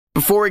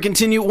Before we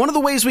continue, one of the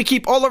ways we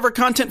keep all of our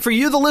content for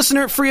you, the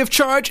listener, free of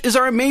charge is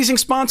our amazing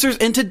sponsors,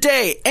 and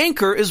today,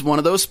 Anchor is one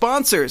of those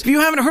sponsors. If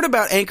you haven't heard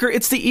about Anchor,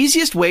 it's the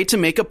easiest way to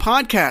make a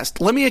podcast.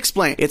 Let me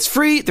explain. It's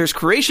free, there's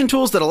creation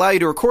tools that allow you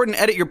to record and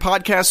edit your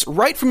podcasts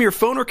right from your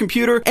phone or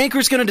computer.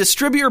 Anchor's going to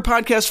distribute your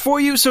podcast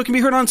for you so it can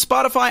be heard on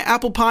Spotify,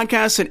 Apple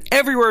Podcasts, and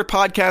everywhere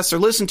podcasts are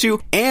listened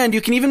to, and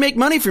you can even make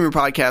money from your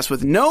podcast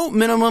with no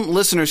minimum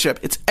listenership.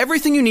 It's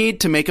everything you need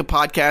to make a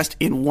podcast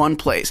in one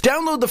place.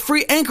 Download the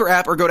free Anchor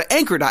app or go to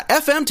anchor.fm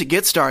to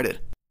get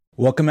started.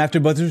 Welcome,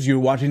 AfterBuzzers. You're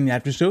watching the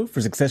After Show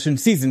for Succession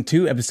Season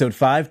 2, Episode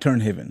 5,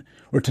 Turnhaven,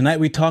 where tonight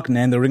we talk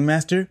Nan the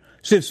Ringmaster,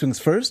 Shiv swings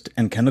first,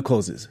 and Kendall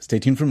closes. Stay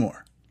tuned for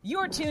more.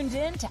 You're tuned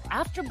in to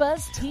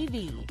AfterBuzz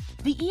TV,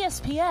 the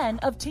ESPN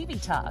of TV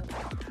talk.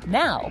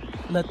 Now,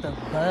 let the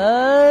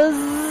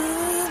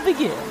buzz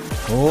begin.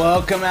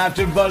 Welcome,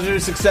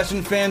 AfterBuzzers,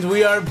 Succession fans.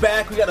 We are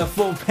back. We got a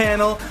full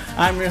panel.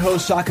 I'm your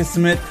host, Shaka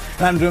Smith,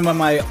 and I'm joined by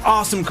my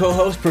awesome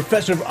co-host,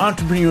 Professor of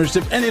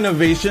Entrepreneurship and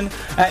Innovation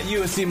at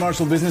USC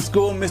Marshall Business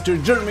School,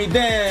 Mr. Jeremy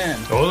Dan.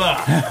 Hola.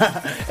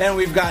 And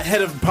we've got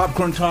head of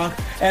Popcorn Talk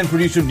and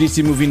producer of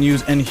DC Movie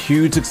News and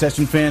huge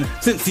Succession fan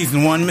since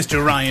Season 1,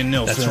 Mr. Ryan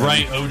Nilsson. That's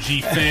right,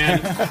 OG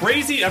fan.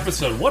 Crazy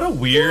episode. What a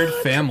weird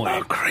family.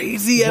 A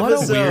crazy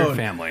episode. What a weird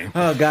family.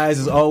 Oh, guys,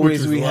 as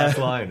always, we have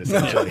line,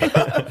 essentially.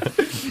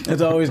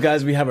 As always,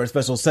 guys, we have our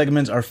special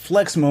segments, our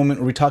flex moment,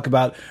 where we talk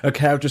about a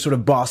character sort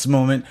of boss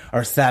moment,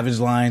 our savage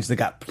lines, they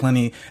got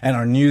plenty, and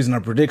our news and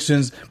our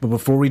predictions. But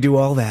before we do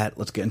all that,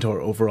 let's get into our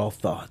overall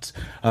thoughts.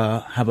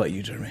 How about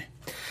you, Jeremy?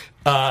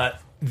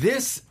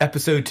 This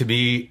episode, to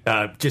me,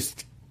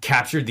 just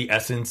captured the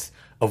essence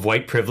of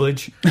white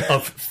privilege,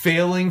 of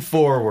failing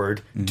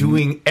forward,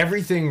 doing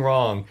everything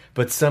wrong,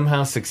 but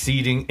somehow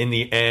succeeding in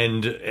the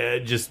end,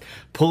 just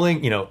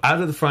pulling,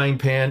 out of the frying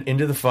pan,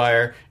 into the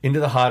fire, into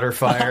the hotter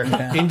fire,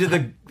 into the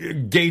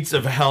gates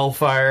of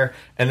hellfire,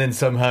 and then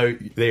somehow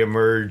they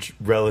emerge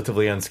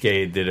relatively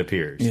unscathed, it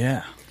appears.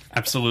 Yeah.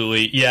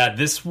 Absolutely. Yeah,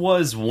 this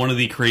was one of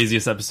the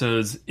craziest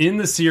episodes in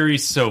the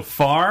series so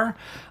far.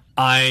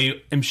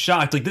 I am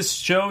shocked. Like, this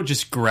show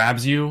just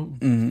grabs you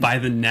by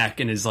the neck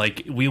and is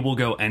like, we will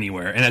go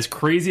anywhere. And as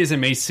crazy as it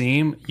may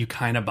seem, you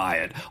kind of buy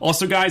it.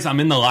 Also, guys,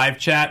 I'm in the live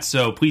chat,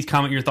 so please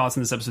comment your thoughts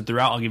on this episode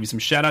throughout. I'll give you some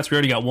shout-outs. We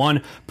already got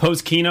one.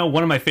 Post Kino,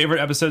 one of my favorite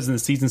episodes in the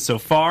season so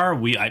far.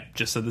 I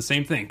just said the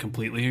same thing.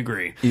 Completely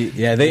agree.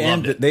 Yeah, they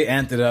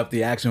amped it up.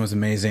 The action was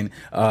amazing.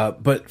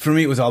 But for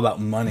me, it was all about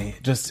money.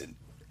 Just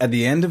at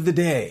the end of the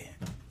day,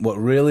 what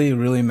really,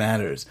 really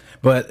matters.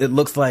 But it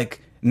looks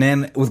like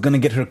Nan was going to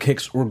get her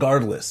kicks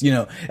regardless.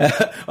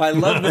 I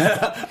love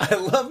that. I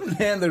love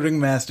Nan the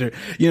Ringmaster.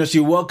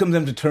 She welcomed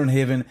them to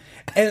Turnhaven.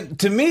 And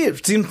to me,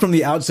 it seemed from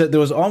the outset there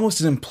was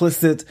almost an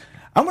implicit,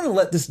 I'm going to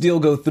let this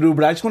deal go through,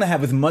 but I just want to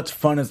have as much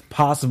fun as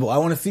possible. I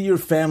want to see your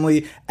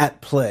family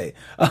at play.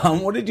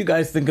 What did you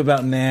guys think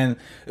about Nan?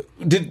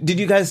 Did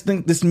you guys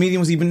think this meeting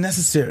was even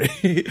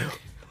necessary?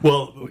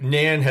 Well,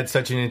 Nan had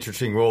such an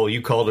interesting role.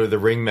 You called her the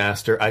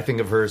ringmaster. I think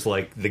of her as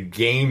like the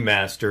game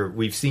master.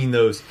 We've seen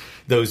those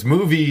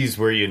movies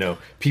where,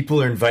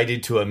 people are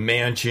invited to a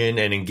mansion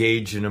and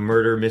engage in a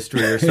murder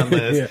mystery or something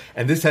like this. Yeah.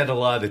 And this had a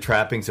lot of the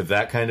trappings of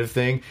that kind of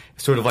thing.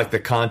 Sort of like the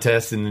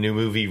contest in the new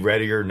movie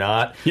Ready or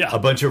Not. Yeah. A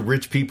bunch of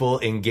rich people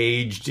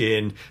engaged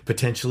in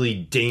potentially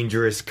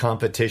dangerous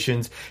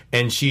competitions.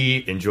 And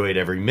she enjoyed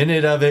every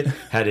minute of it,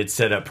 had it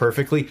set up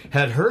perfectly,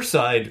 had her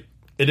side,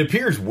 it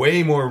appears,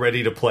 way more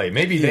ready to play.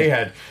 Maybe they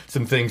had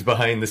some things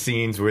behind the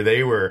scenes where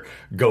they were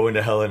going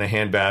to hell in a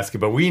handbasket,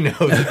 but we know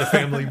that the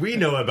family we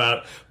know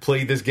about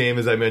played this game,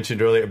 as I mentioned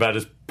earlier, about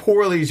as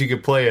poorly as you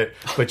could play it,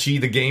 but she,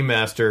 the game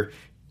master,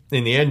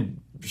 in the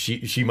end,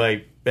 she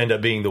might end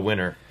up being the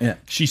winner. Yeah.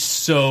 She's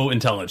so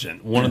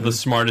intelligent. One of the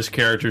smartest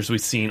characters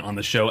we've seen on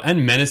the show,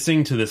 and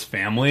menacing to this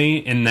family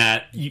in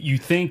that you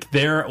think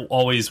they're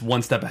always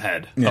one step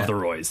ahead of the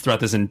Roys throughout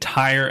this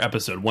entire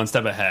episode, one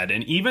step ahead.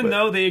 And even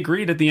though they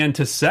agreed at the end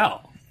to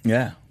sell,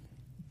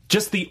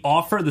 just the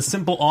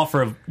simple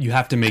offer of you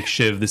have to make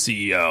Shiv the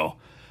CEO,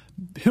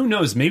 who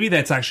knows, maybe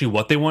that's actually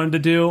what they wanted to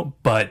do,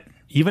 but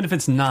even if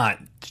it's not,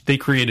 they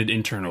created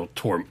internal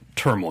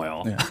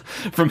turmoil. Yeah.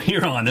 From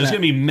here on, there's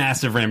going to be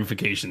massive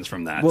ramifications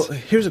from that. Well,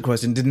 here's a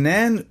question. Did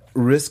Nan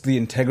risk the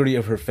integrity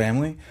of her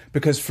family?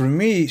 Because for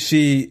me,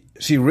 she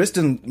risked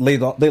and they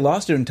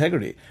lost their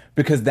integrity.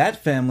 Because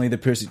that family, the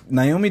Pierce,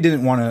 Naomi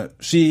didn't want to,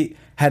 she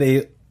had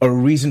a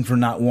reason for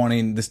not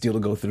wanting this deal to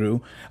go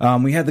through.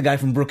 We had the guy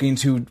from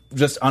Brookings who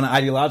just on an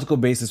ideological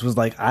basis was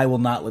like, I will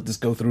not let this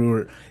go through.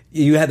 Or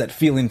you had that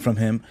feeling from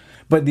him.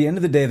 But at the end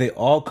of the day, they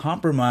all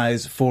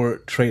compromise for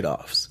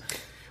trade-offs.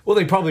 Well,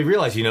 they probably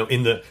realize,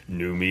 in the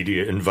new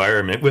media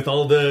environment with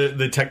all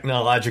the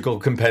technological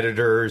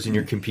competitors and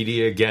you're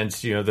competing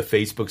against, the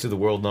Facebooks of the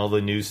world and all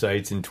the news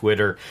sites and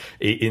Twitter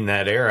in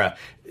that era,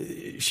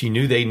 she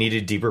knew they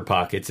needed deeper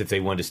pockets if they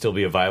wanted to still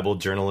be a viable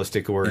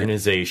journalistic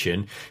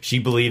organization. She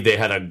believed they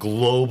had a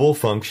global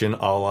function,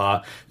 a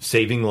la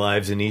Saving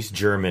Lives in East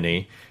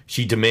Germany.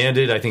 She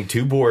demanded, I think,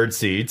 2 board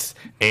seats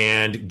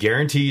and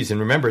guarantees. And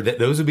remember, that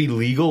those would be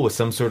legal with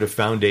some sort of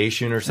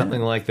foundation or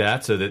something like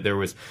that, so that there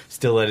was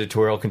still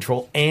editorial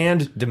control,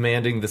 and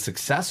demanding the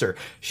successor.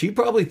 She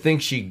probably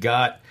thinks she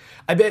got,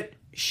 I bet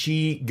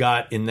she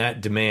got in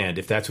that demand,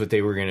 if that's what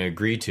they were going to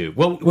agree to.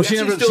 Well, we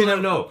still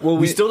don't know. Well,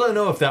 we still don't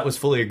know if that was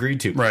fully agreed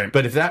to. Right.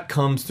 But if that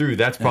comes through,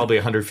 that's probably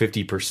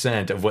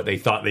 150% of what they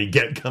thought they'd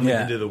get coming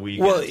into the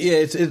weekend. Well, yeah,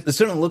 it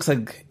certainly looks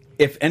like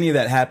if any of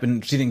that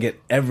happened, she didn't get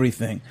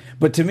everything.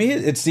 But to me,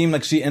 it seemed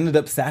like she ended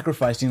up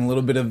sacrificing a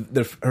little bit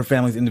of her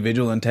family's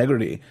individual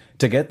integrity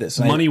to get this.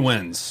 Money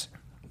wins,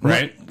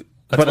 right?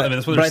 But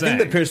I think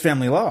the Pierce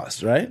family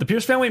lost, right? The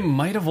Pierce family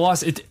might have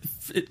lost.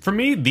 For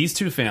me, these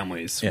 2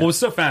 families, what was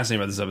so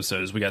fascinating about this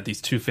episode is we got these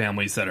 2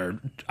 families that are,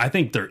 I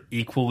think they're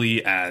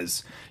equally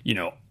as,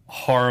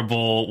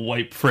 horrible,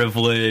 white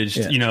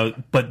privileged,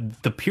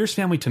 but the Pierce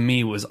family to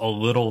me was a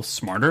little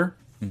smarter,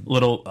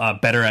 little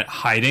better at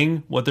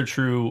hiding what their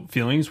true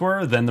feelings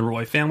were than the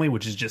Roy family,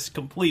 which is just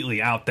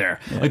completely out there.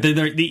 Like they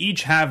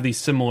each have these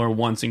similar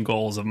wants and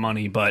goals of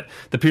money, but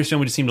the Pierce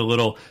family just seemed a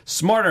little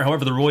smarter.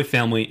 However, the Roy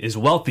family is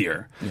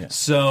wealthier.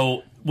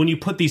 So when you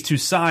put these 2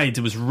 sides,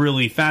 it was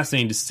really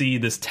fascinating to see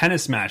this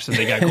tennis match that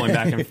they got going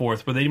back and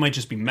forth, where they might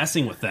just be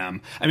messing with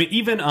them. I mean,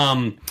 even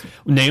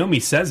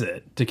Naomi says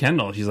it to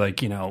Kendall. She's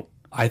like,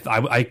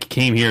 I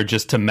came here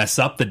just to mess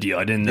up the deal.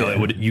 I didn't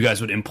know you guys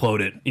would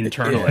implode it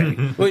internally.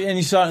 Yeah. Well, and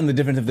you saw it in the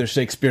difference of their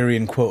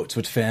Shakespearean quotes,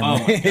 which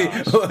family.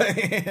 Oh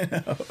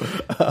my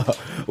gosh.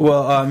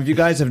 Well, if you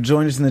guys have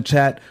joined us in the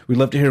chat, we'd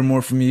love to hear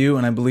more from you.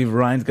 And I believe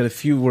Ryan's got a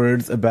few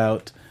words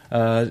about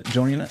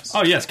joining us.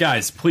 Oh, yes,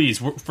 guys,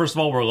 please. First of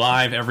all, we're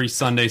live every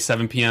Sunday,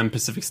 7 p.m.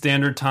 Pacific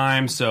Standard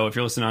Time. So if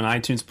you're listening on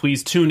iTunes,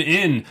 please tune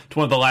in to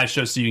one of the live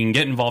shows so you can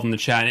get involved in the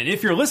chat. And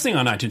if you're listening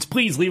on iTunes,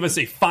 please leave us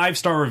a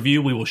 5-star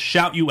review. We will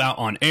shout you out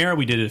on air.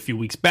 We did it a few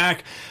weeks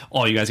back.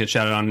 All you guys get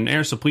shouted on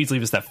air. So please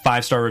leave us that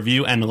 5-star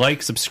review and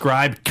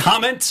subscribe,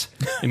 comment.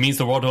 It means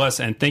the world to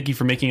us. And thank you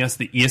for making us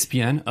the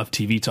ESPN of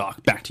TV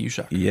Talk. Back to you,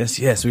 Chuck.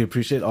 Yes. We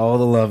appreciate all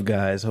the love,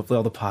 guys. Hopefully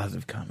all the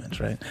positive comments,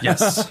 right?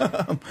 Yes.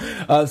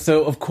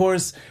 So, of course,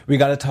 we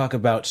got to talk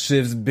about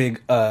Shiv's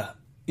big,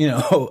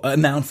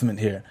 announcement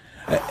here.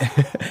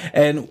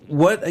 And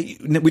what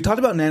we talked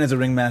about Nan as a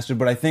ringmaster,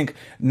 but I think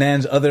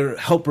Nan's other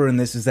helper in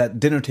this is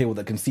that dinner table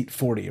that can seat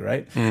 40,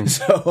 right?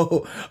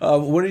 So,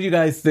 what did you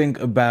guys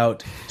think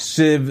about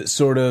Shiv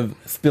sort of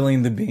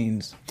spilling the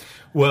beans?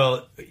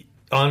 Well,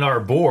 on our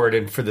board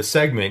and for the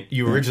segment,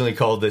 you originally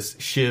called this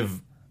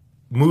Shiv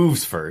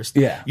moves first.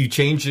 Yeah. You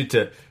changed it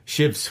to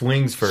Shiv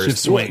swings first. Shiv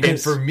swings. And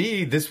for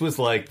me, this was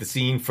like the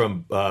scene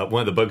from one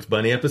of the Bugs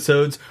Bunny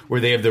episodes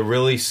where they have the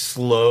really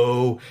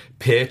slow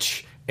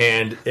pitch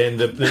and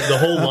the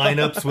whole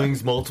lineup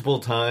swings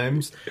multiple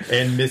times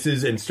and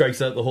misses and strikes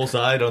out the whole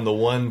side on the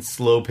one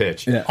slow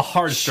pitch. Yeah. A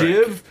hard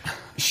strike.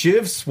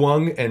 Shiv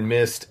swung and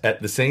missed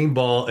at the same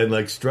ball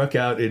and struck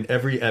out in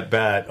every at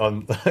bat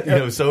on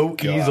so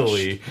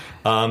easily.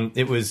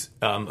 It was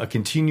a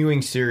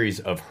continuing series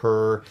of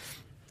her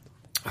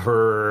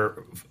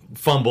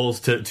fumbles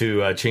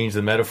to change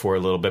the metaphor a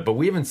little bit, but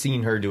we haven't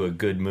seen her do a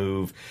good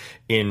move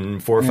in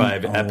 4 or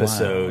 5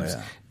 episodes.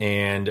 Wow, yeah.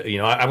 And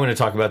I want to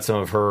talk about some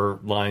of her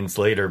lines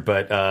later,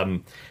 but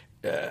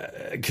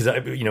because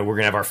we're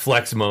gonna have our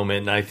flex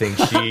moment, and I think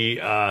she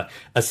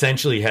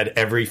essentially had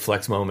every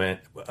flex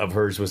moment of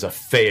hers was a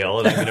fail,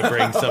 and I'm gonna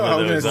bring some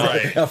of those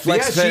up. A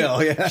flex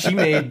fail. She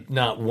made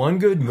not one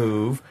good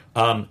move.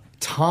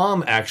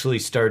 Tom actually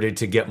started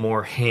to get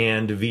more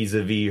hand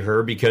vis-a-vis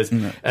her because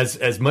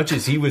as much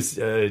as he was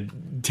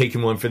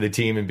taking one for the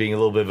team and being a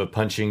little bit of a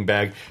punching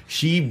bag,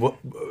 she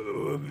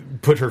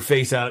put her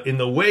face out in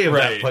the way of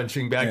that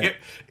punching bag. Yeah.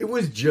 It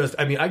was just,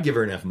 I'd give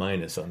her an F- on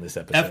this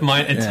episode. F-,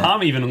 and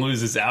Tom even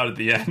loses out at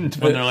the end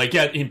when they're like,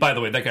 by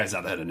the way, that guy's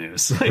out ahead of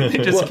news. They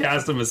just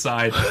cast him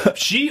aside.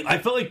 I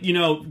felt like,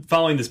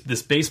 following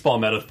this baseball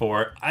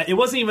metaphor, it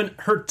wasn't even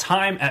her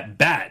time at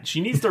bat.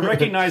 She needs to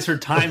recognize her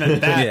time at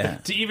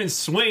bat to even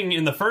swing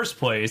in the first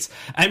place.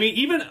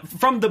 Even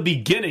from the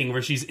beginning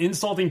where she's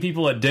insulting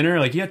people at dinner,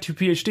 like, you got 2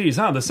 PhDs,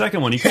 huh? The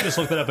second one, you could just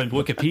look that up in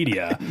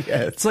Wikipedia.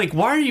 It's like,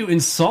 why are you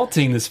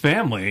insulting this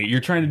family you're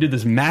trying to do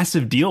this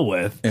massive deal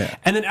with?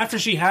 And then after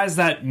she has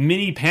that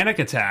mini panic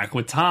attack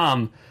with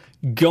Tom,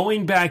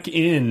 going back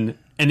in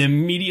and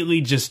immediately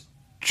just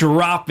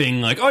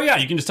dropping like, oh yeah,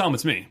 you can just tell him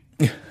it's me.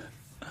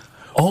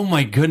 Oh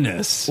my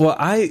goodness. Well,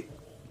 I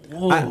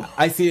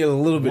see it a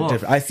little bit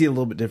different. I see it a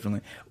little bit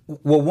differently.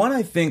 Well, one,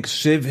 I think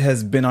Shiv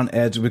has been on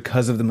edge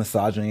because of the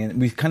misogyny,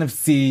 and we kind of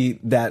see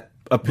that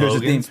appears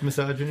Logan's a theme.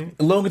 misogyny?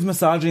 Logan's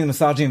misogyny, the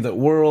misogyny of the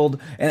world,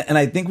 and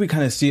I think we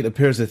kind of see it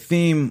appear as a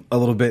theme a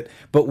little bit.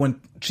 But when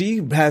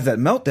she has that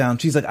meltdown,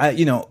 she's like,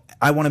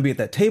 I want to be at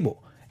that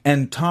table,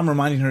 and Tom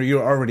reminding her,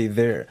 you're already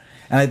there.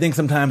 And I think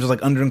sometimes as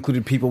like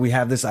underincluded people, we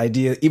have this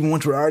idea, even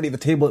once we're already at the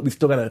table, we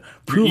still got to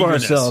prove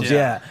ourselves.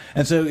 Yeah.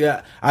 And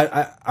so,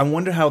 I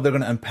wonder how they're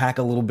going to unpack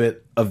a little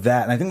bit of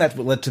that. And I think that's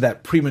what led to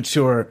that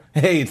premature,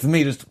 hey, it's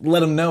me, just let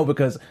them know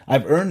because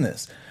I've earned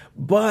this.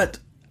 But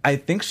I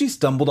think she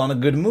stumbled on a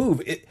good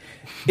move.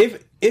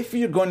 If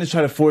you're going to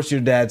try to force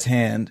your dad's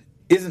hand,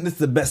 isn't this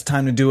the best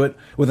time to do it?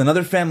 With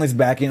another family's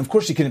backing, of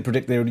course she couldn't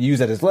predict they would use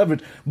that as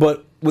leverage,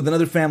 but with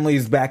another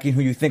family's backing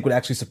who you think would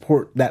actually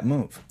support that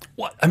move.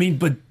 What? I mean,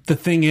 but the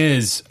thing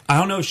is, I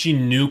don't know if she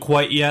knew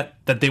quite yet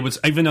that they would,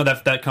 even though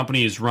that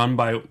company is run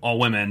by all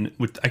women,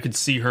 I could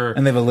see her.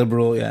 And they have a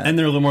liberal, and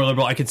they're a little more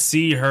liberal. I could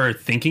see her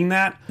thinking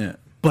that. Yeah.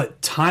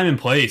 But time and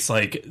place,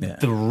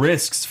 the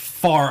risks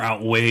far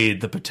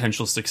outweighed the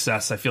potential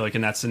success, I feel like,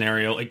 in that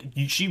scenario. Like,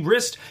 she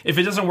risked, if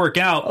it doesn't work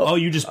out,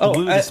 you just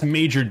blew this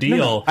major deal.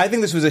 No. I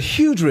think this was a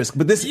huge risk,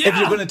 but if you're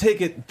going to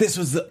take it, this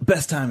was the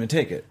best time to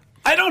take it.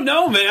 I don't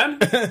know, man.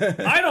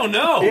 I don't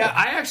know. Yeah,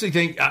 I actually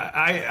think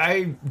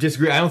I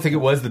disagree. I don't think it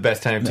was the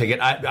best time to take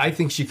it. I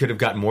think she could have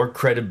gotten more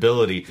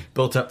credibility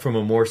built up from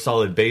a more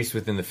solid base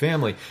within the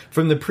family.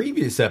 From the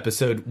previous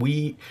episode,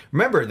 we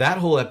remember that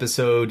whole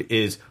episode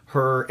is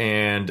her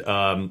and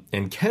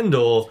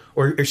Kendall,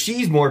 or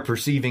she's more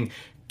perceiving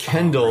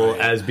Kendall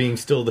as being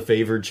still the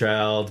favored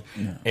child,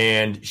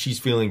 and she's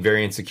feeling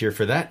very insecure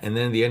for that. And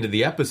then at the end of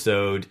the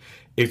episode,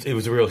 it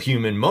was a real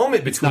human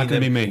moment between it's not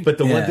them. Be me. But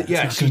the one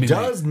that, she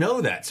does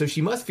know that, so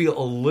she must feel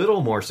a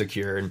little more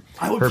secure in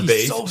her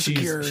base. So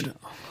secured.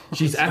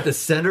 She's at the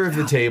center of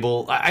the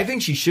table. I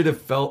think she should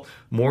have felt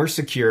more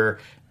secure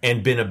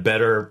and been a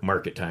better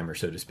market timer,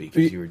 so to speak,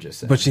 as you were just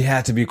saying. But she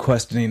had to be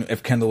questioning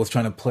if Kendall was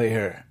trying to play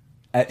her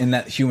in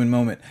that human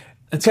moment.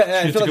 I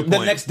feel like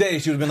the next day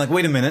she would have been like,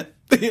 wait a minute.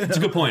 That's a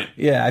good point.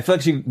 Yeah, I feel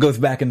like she goes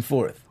back and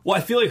forth. Well,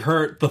 I feel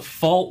like the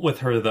fault with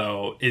her,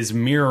 though, is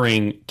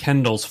mirroring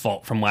Kendall's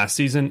fault from last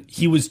season.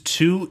 He was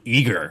too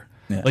eager.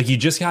 Yeah. Like, you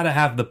just got to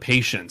have the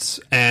patience.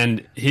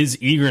 And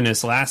his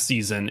eagerness last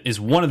season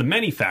is one of the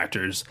many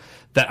factors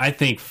that I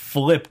think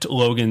flipped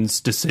Logan's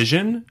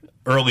decision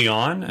early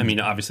on. I mean,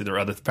 obviously there are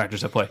other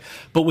factors at play.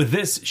 But with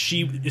this,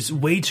 she is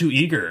way too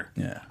eager.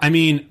 Yeah. I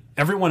mean,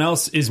 everyone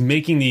else is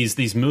making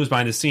these moves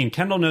behind the scene.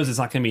 Kendall knows it's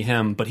not going to be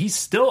him, but he's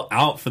still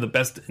out for the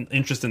best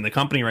interest in the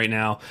company right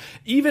now.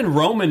 Even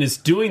Roman is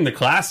doing the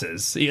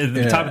classes. At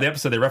the top of the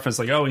episode, they reference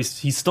like, oh,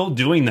 he's still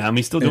doing them.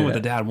 He's still doing what the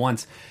dad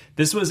wants.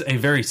 This was a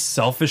very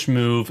selfish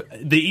move.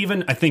 They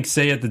even, I think,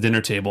 say at the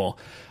dinner table,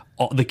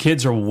 the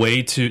kids are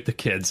way too,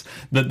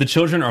 the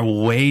children are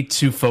way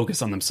too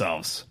focused on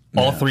themselves.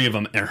 All three of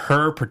them, and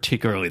her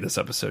particularly this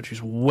episode. She's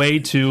way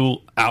too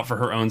out for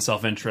her own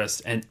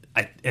self-interest, and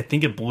I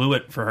think it blew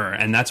it for her.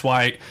 And that's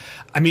why,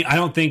 I mean, I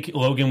don't think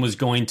Logan was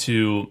going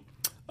to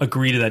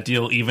agree to that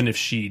deal even if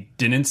she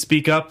didn't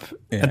speak up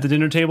at the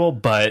dinner table.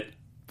 But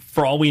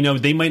for all we know,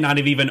 they might not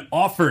have even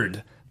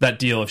offered that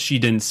deal if she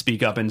didn't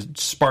speak up and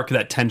spark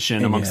that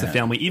tension amongst the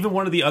family. Even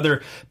one of the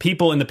other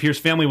people in the Pierce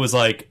family was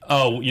like,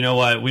 oh, you know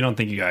what? We don't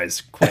think you guys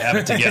quite have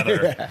it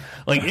together.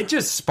 Like, it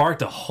just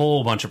sparked a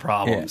whole bunch of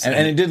problems.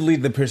 And it did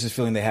lead the Pierces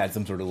feeling they had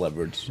some sort of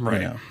leverage.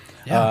 Right.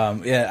 You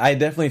know? I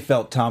definitely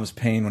felt Tom's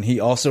pain when he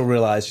also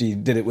realized she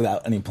did it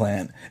without any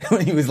plan.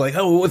 When he was like,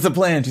 oh, what's the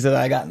plan? She said,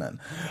 I got none.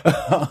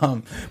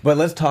 But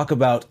let's talk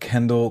about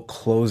Kendall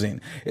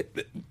closing.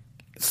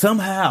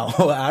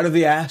 Somehow, out of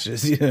the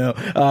ashes,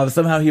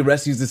 somehow he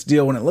rescues this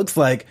deal when it looks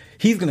like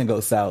he's going to go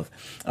south.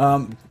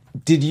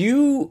 Did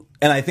you,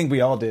 and I think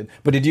we all did,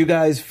 but did you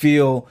guys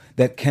feel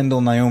that Kendall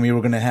and Naomi were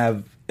going to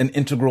have an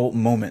integral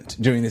moment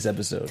during this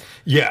episode?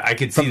 Yeah, I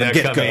could see that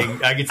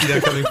coming. I could see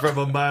that coming from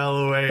a mile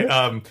away.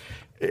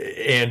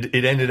 And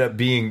it ended up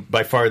being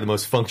by far the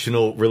most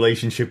functional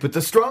relationship with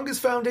the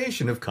strongest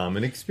foundation of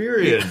common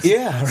experience.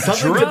 Yeah,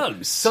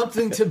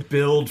 something to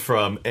build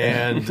from.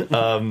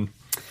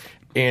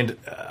 And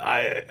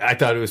I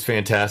thought it was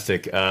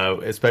fantastic,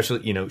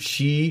 especially,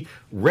 she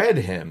read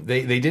him.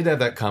 They did have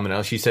that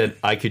comment. She said,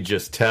 I could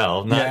just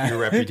tell, not your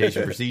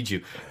reputation precedes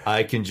you.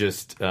 I can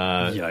just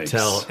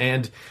tell.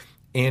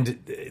 And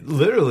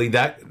literally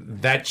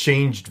that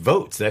changed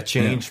votes. That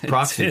changed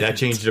proxy. That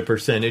changed the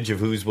percentage of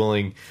who's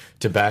willing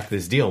to back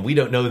this deal. We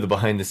don't know the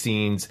behind the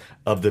scenes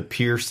of the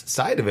Pierce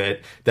side of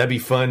it. That'd be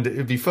fun.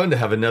 It'd be fun to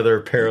have another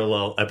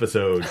parallel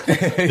episode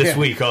this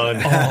week on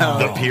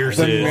the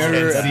Pierces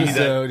and see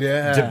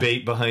that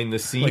debate behind the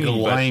scenes. Like a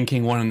Lion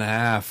King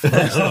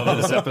 1.5 of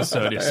this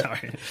episode. Yeah,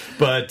 sorry.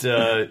 But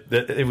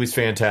it was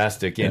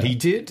fantastic. And he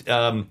did,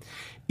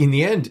 in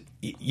the end,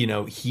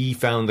 he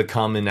found the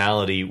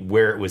commonality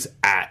where it was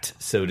at,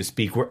 so to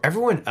speak, where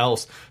everyone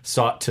else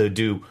sought to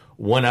do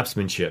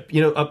one-upsmanship.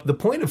 The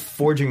point of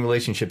forging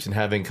relationships and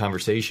having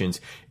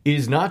conversations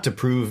is not to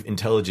prove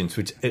intelligence,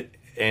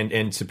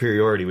 and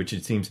superiority, which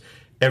it seems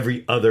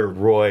every other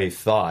Roy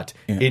thought.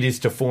 It is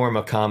to form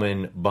a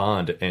common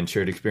bond and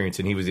shared experience,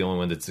 and he was the only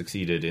one that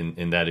succeeded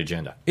in that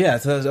agenda. Yeah,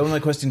 so the only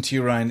question to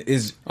you, Ryan,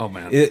 is... Oh,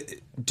 man.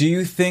 Do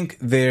you think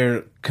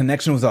their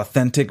connection was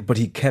authentic, but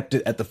he kept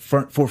it at the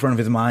forefront of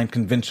his mind,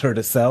 convinced her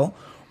to sell?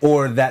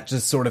 Or that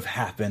just sort of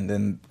happened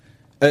and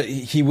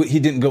he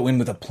didn't go in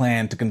with a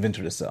plan to convince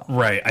her to sell.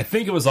 Right. I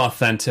think it was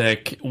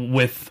authentic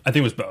I think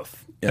it was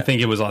both. Yeah. I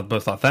think it was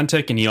both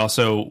authentic, and he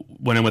also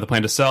went in with a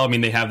plan to sell. I mean,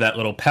 they have that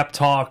little pep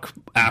talk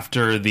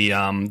after the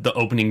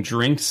opening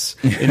drinks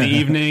in the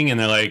evening, and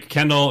they're like,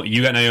 Kendall,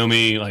 you got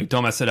Naomi, like,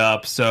 don't mess it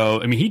up.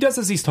 So, I mean, he does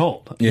as he's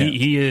told. Yeah.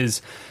 He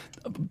is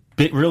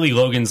really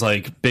Logan's,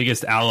 like,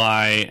 biggest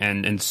ally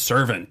and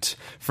servant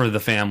for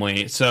the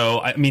family. So,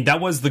 I mean,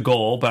 that was the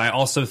goal, but I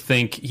also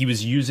think he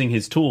was using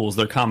his tools,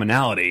 their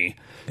commonality,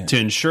 to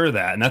ensure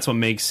that, and that's what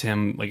makes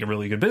him like a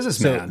really good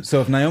businessman.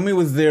 So if Naomi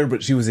was there,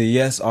 but she was a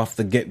yes off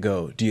the get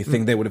go, do you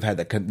think they would have had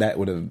that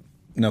would have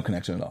no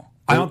connection at all?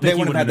 I don't think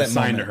he would have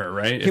signed to her,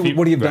 right?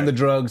 Would he have done the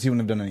drugs? He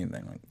wouldn't have done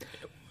anything.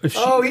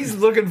 He's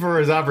looking for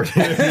his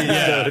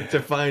opportunity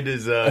to find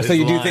his. So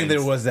you do think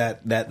there was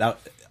that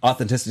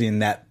authenticity in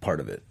that part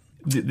of it?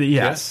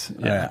 Yes.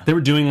 Yeah. They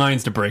were doing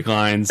lines to break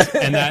lines,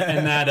 and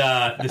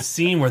that the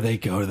scene where they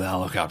go to the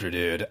helicopter,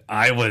 dude.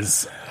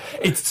 There's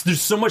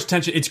so much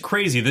tension. It's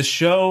crazy. This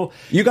show.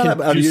 You got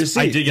out of your seat.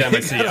 I did get out of my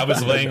seat. I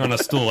was laying on a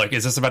stool, like,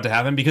 is this about to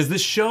happen? Because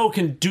this show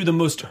can do the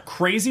most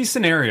crazy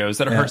scenarios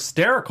that are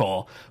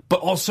hysterical, but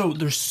also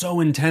they're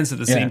so intense at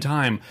the same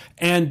time.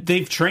 And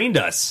they've trained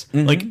us.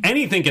 Mm-hmm. Like,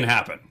 anything can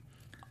happen.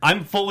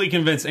 I'm fully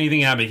convinced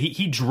anything can happen.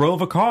 He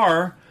drove a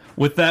car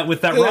with that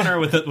runner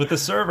with the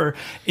server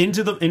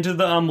into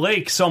the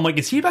lake. So I'm like,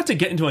 is he about to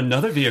get into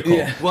another vehicle?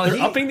 Yeah. Well,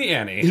 they're upping the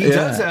ante. He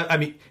does have. I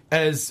mean,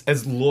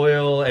 as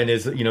loyal and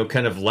as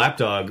kind of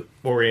lapdog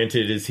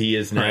oriented as he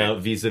is now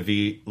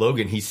vis-a-vis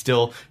Logan, he's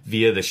still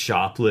via the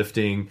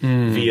shoplifting,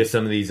 via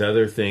some of these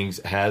other things,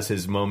 has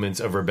his moments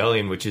of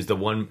rebellion, which is the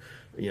one.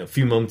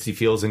 Few moments he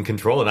feels in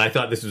control, and I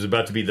thought this was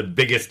about to be the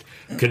biggest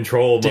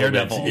control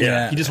Daredevil. moment.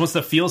 Yeah. He just wants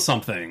to feel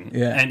something,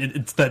 and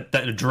it's that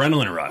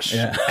adrenaline rush.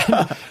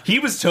 Yeah. He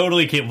was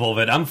totally capable of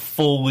it. I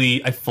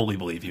fully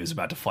believe he was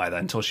about to fly that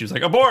until she was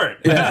like, abort!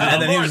 Yeah.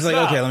 And then he was like,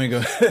 okay, let me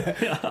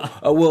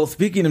go. Well,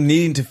 speaking of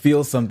needing to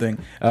feel something,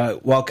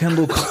 while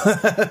Kendall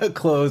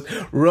closed,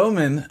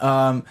 Roman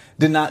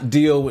did not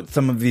deal with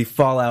some of the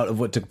fallout of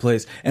what took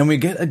place, and we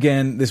get,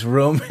 again, this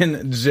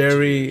Roman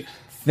Jerry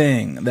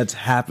thing that's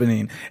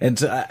happening, and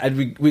so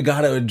we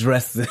got to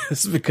address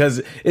this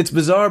because it's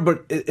bizarre,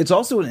 but it's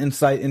also an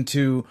insight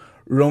into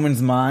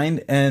Roman's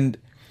mind. And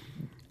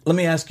let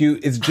me ask you,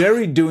 is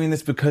Jerry doing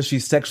this because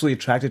she's sexually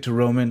attracted to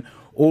Roman,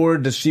 or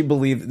does she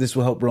believe that this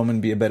will help Roman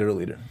be a better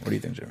leader? What do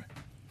you think, Jerry?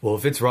 Well,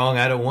 if it's wrong,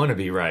 I don't want to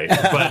be right,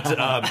 but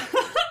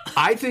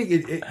I think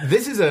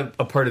this is a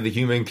part of the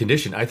human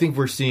condition. I think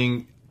we're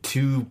seeing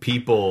two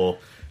people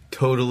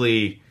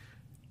totally.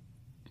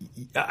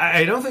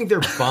 I don't think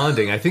they're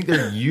bonding. I think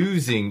they're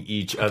using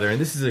each other. And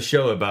this is a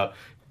show about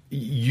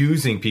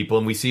using people.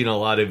 And we see a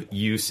lot of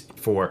use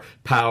for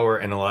power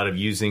and a lot of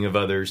using of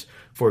others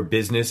for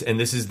business. And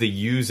this is the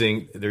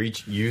using. They're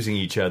each using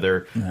each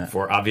other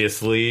for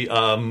obviously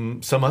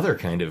some other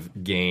kind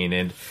of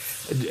gain.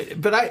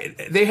 But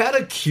they had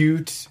a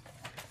cute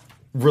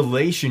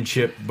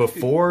relationship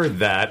before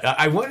that.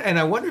 I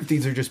wonder if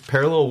these are just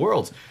parallel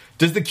worlds.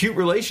 Does the cute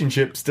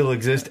relationship still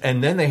exist?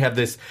 And then they have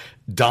this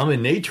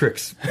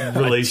dominatrix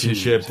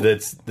relationship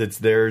that's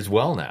there as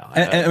well now.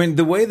 And I mean,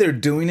 the way they're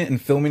doing it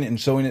and filming it and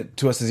showing it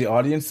to us as the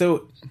audience,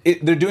 though,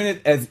 they're doing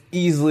it as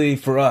easily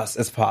for us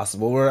as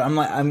possible. Where I'm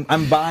like,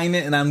 I'm buying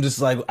it, and I'm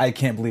just like, I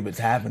can't believe it's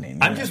happening.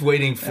 I'm just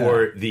waiting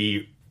for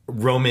the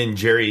Roman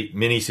Jerry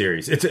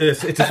miniseries. It's a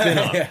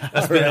spin-off.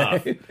 A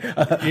spin-off.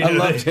 I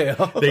love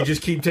Tale. They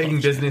just keep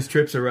taking business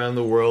trips around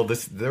the world.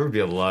 There would be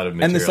a lot of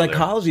material. And the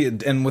psychology,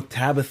 and with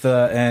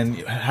Tabitha and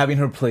having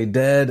her play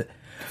dead.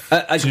 We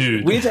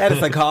need to add a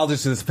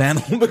psychologist to this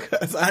panel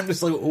because I'm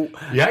just like, oh.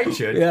 Yeah, you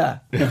should. Yeah.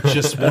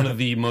 Just one of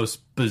the most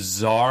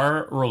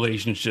bizarre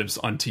relationships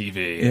on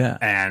TV. Yeah.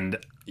 And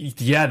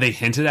yeah, they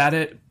hinted at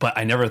it, but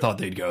I never thought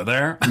they'd go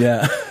there.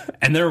 Yeah.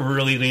 And they're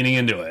really leaning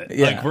into it.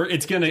 Yeah. Like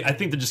I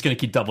think they're just gonna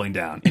keep doubling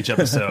down each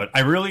episode.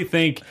 I really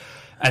think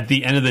at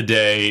the end of the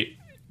day,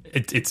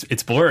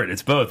 it's blurred.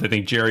 It's both. I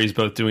think Jerry's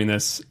both doing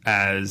this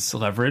as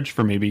leverage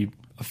for maybe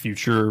a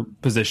future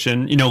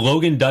position.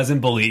 Logan doesn't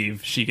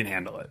believe she can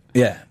handle it.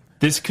 Yeah.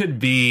 This could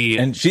be,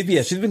 and she's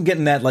been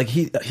getting that. Like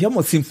he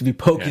almost seems to be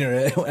poking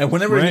her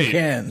whenever he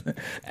can.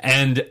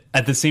 And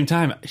at the same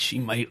time, she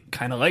might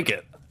kind of like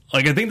it.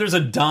 Like, I think there's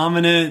a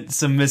dominant,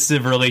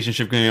 submissive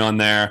relationship going on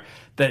there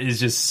that is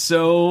just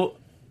so.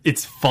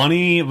 It's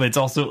funny, but it's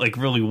also like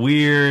really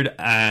weird,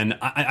 and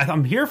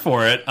I'm here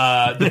for it.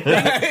 I'm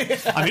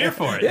here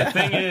for it. Yeah. The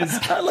thing is,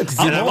 I'd like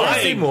to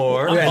see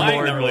more. I'm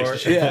buying the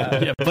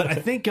relationship. Yeah. But I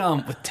think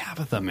with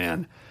Tabitha,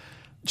 man,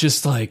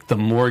 just like the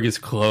morgue is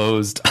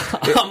closed.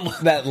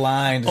 That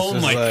line. Oh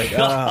my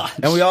god!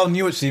 And we all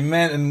knew what she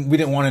meant, and we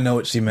didn't want to know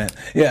what she meant.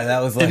 Yeah,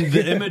 that was like and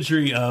the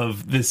imagery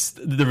of this.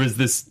 There was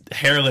this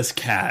hairless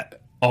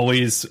cat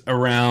always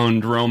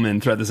around Roman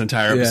throughout this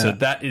entire episode. Yeah.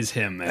 That is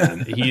him,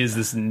 man. He is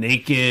this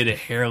naked,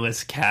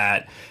 hairless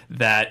cat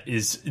that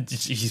is,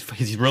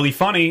 he's really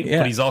funny, Yeah.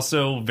 but he's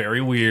also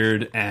very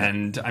weird.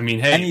 And I mean,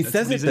 hey, And he that's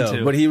says what it he's though,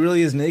 into. but he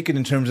really is naked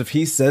in terms of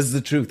he says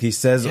the truth. He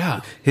says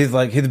Yeah. his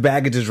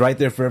baggage is right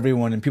there for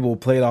everyone, and people will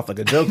play it off like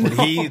a joke, but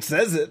he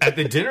says it. At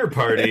the dinner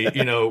party,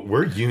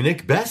 we're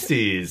eunuch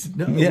besties.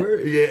 No,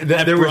 Yeah.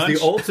 there was the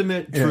brunch?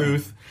 ultimate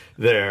truth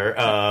there.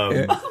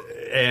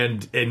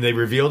 And they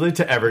revealed it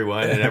to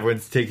everyone, and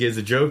everyone's taking it as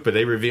a joke, but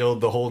they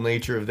revealed the whole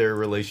nature of their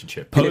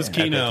relationship. Post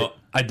Kino,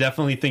 I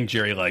definitely think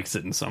Jerry likes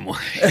it in some way.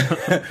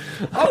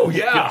 Oh,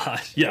 yeah.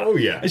 Gosh, yeah. Oh,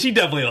 yeah. And she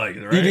definitely likes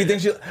it, right? Do you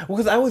think she? Well,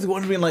 because I was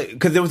wondering,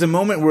 because there was a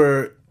moment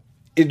where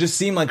it just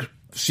seemed like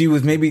she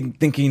was maybe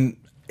thinking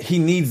he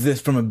needs this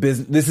from a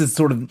business. This is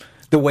sort of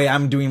the way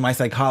I'm doing my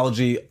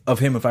psychology of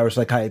him if I were a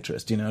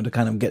psychiatrist, to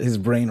kind of get his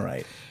brain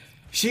right.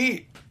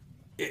 She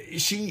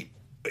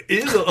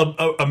is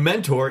a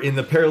mentor in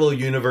the parallel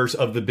universe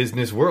of the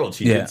business world.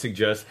 She Yeah. did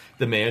suggest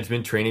the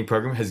management training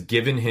program has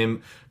given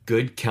him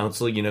good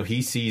counsel.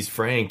 He sees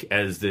Frank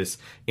as this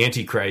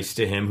antichrist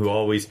to him who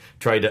always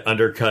tried to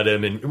undercut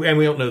him. And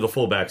we don't know the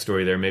full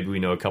backstory there. Maybe we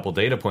know a couple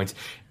data points.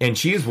 And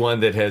she is one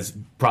that has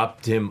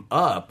propped him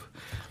up.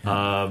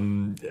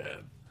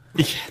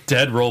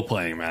 Dead role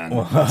playing, man.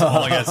 That's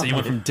all I gotta say. He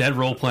went from dead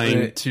role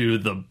playing to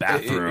the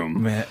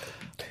bathroom. Man.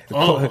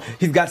 Oh.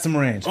 He's got some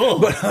range.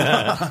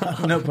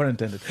 But, no pun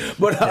intended.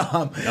 But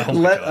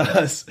let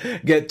us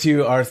get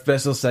to our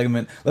special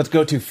segment. Let's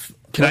go to...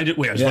 Can I just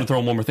want to throw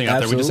one more thing out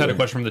there. We just had a Absolutely.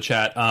 question from the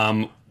chat.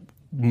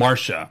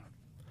 Marsha.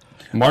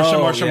 Oh,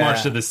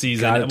 Marsha this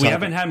season. Gotta We talk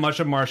haven't had much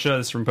of Marsha.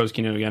 This is from Post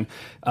Kino again.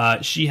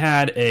 She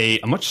had a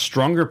much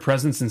stronger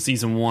presence in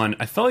season 1.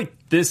 I felt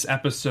like this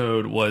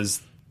episode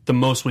was the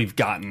most we've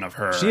gotten of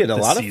her. She had a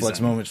this lot of season. flex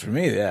moments for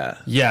me, yeah.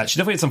 Yeah, she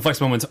definitely had some flex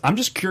moments. I'm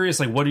just curious,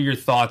 what are your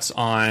thoughts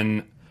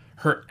on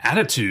her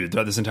attitude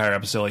throughout this entire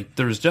episode?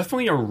 There was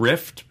definitely a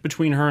rift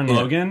between her and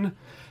Logan.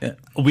 Yeah.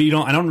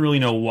 I don't really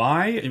know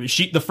why.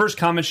 The first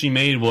comment she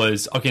made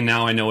was, "Okay,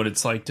 now I know what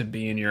it's like to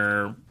be in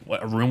your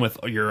room with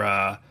your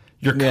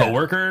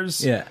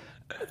coworkers." Yeah.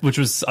 Which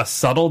was a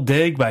subtle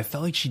dig, but I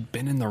felt like she'd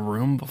been in the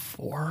room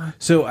before.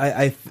 So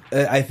I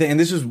think, and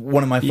this was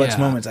one of my flex Yeah.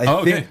 moments.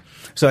 Okay.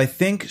 I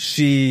think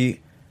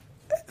she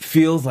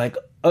feels like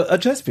a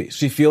chess piece.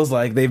 She feels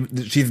like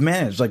she's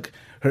managed. Like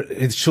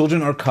his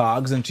children are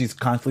cogs, and she's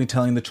constantly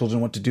telling the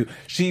children what to do.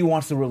 She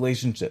wants the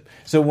relationship.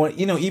 So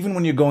even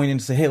when you're going in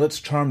to say, "Hey, let's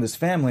charm this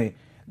family,"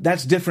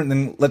 that's different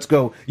than let's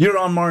go. You're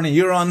on Marnie.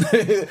 You're on.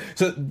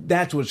 So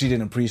that's what she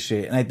didn't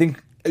appreciate, and I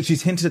think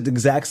she's hinted at the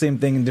exact same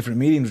thing in different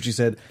meetings where she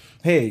said,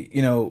 "Hey,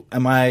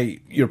 am I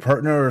your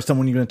partner or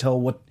someone you're going to tell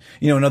what,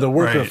 another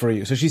worker Right. for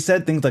you?" So she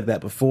said things like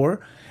that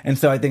before. And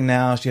so I think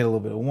now she had a little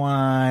bit of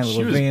wine, a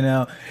little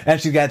vino,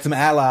 and she's got some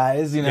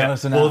allies, Yeah.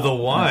 So now, Well, the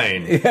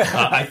wine.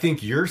 I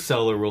think your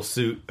cellar will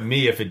suit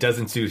me if it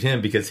doesn't suit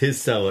him because his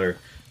cellar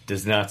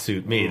does not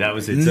suit me. That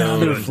was its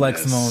Another own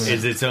flex moment.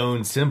 Is its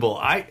own symbol.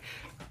 I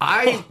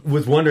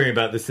was wondering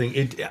about this thing.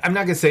 I'm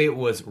not going to say it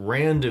was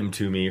random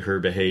to me, her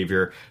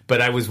behavior, but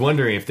I was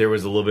wondering if there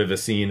was a little bit of a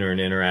scene or an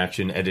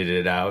interaction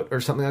edited out or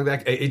something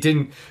like that. It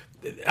didn't.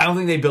 I don't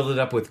think they built it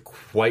up with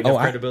quite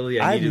enough credibility.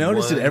 I've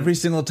noticed it every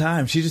single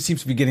time. She just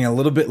seems to be getting a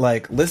little bit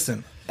like,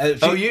 listen.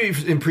 You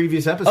in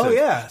previous episodes? Oh,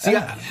 yeah. See,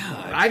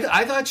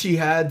 I thought she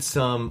had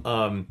some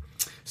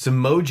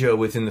mojo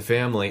within the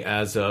family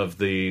as of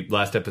the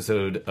last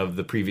episode of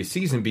the previous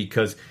season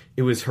because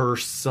it was her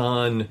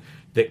son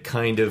that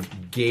kind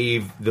of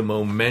gave the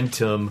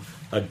momentum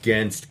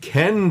against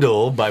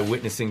Kendall by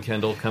witnessing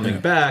Kendall coming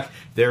back.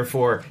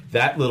 Therefore,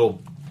 that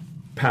little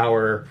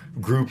power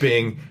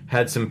grouping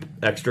had some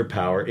extra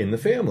power in the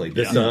family,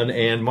 the son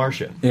and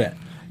Marsha. Yeah.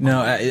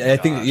 No, I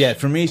think,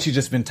 for me, she's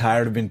just been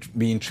tired of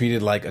being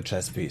treated like a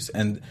chess piece.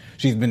 And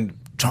she's been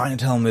trying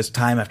to tell him this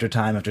time after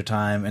time after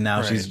time. And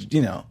now she's,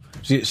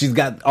 she's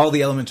got all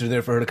the elements are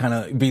there for her to kind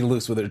of be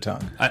loose with her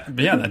tongue. I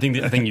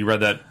think you read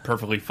that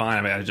perfectly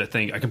fine.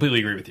 I completely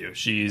agree with you.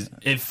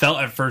 It felt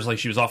at first like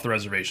she was off the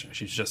reservation.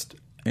 She's just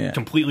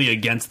completely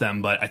against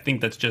them, but I think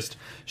that's just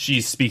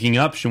she's speaking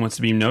up. She wants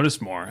to be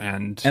noticed more,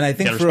 and I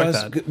think for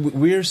us,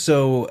 we're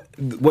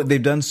what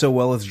they've done so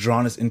well is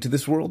drawn us into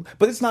this world.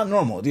 But it's not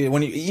normal.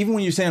 Even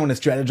when you're saying I want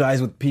to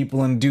strategize with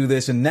people and do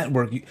this and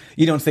network,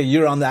 you don't say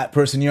you're on that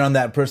person, you're on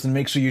that person.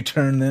 Make sure you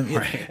turn them.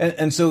 Right.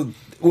 And so.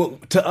 Well,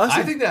 to us,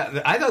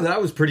 I thought that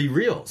was pretty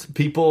real.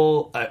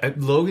 People,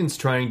 Logan was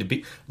trying to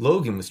be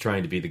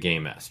the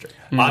game master.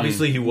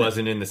 Obviously, he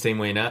wasn't in the same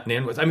way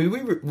Nan was. I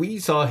mean, we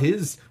saw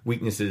his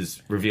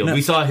weaknesses revealed. No.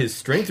 We saw his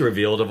strength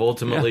revealed. Of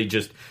ultimately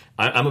just,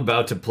 I'm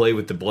about to play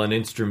with the blunt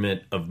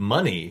instrument of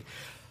money.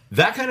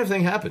 That kind of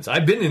thing happens.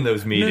 I've been in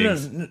those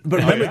meetings. No.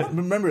 But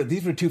remember,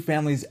 these were two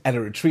families at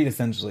a retreat,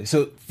 essentially.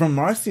 So from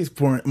Marcia's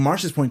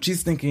point,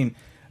 she's thinking,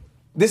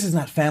 this is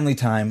not family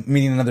time,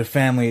 meeting another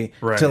family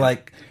to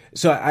like.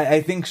 So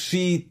I think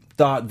she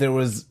thought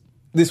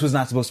this was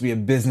not supposed to be a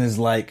business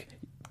like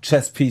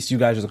chess piece. You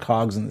guys are the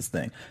cogs in this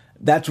thing.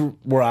 that's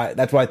why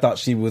I thought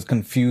she was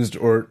confused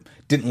or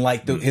didn't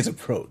like his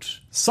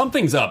approach.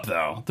 Something's up,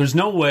 though. There's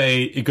no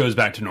way it goes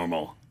back to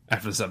normal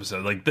after this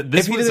episode. Like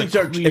this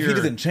If he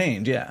doesn't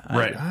change, yeah,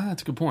 right.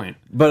 That's a good point.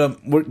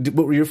 But what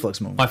were your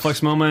flex moments? My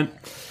flex moment.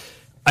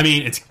 I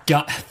mean, it's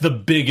got the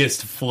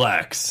biggest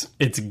flex.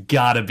 It's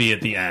got to be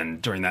at the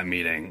end during that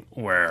meeting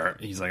where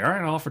he's like, "All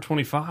right, I'll offer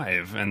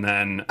 25," and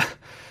then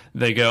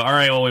they go, "All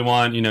right, well, we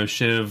want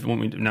Shiv when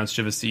we announce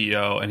Shiv as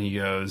CEO," and he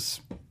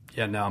goes,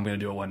 "Yeah, no, I'm going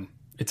to do it when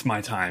it's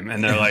my time."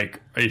 And they're like,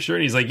 "Are you sure?"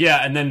 And he's like,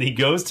 "Yeah." And then he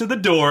goes to the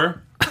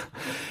door,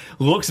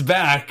 looks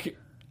back,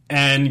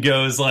 and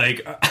goes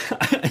like,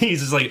 he's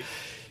just like,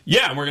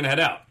 "Yeah, we're going to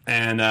head out,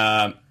 and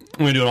I'm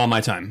going to do it on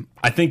my time."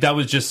 I think that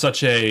was just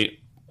such a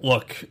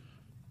look.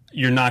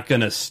 You're not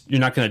gonna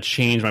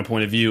change my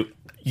point of view.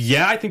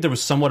 Yeah, I think there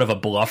was somewhat of a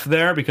bluff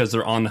there because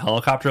they're on the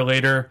helicopter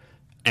later,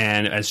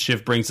 and as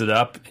Shiv brings it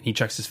up and he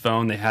checks his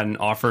phone, they hadn't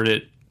offered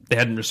it. They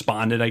hadn't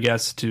responded, I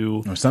guess,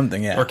 to or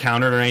something, yeah, or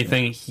countered or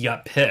anything. Yeah. He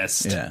got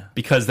pissed,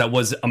 because that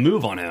was a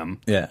move on him,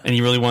 and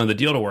he really wanted the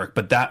deal to work.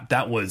 But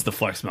that was the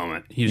flex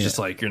moment. He was just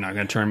like, "You're not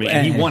going to turn me,"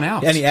 and he won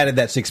out. And he added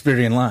that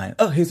Shakespearean line.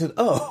 Oh, he said,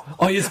 "Oh,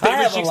 his favorite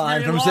I have a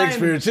line from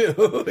Shakespeare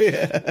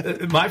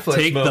too." My flex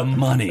Take the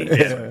money.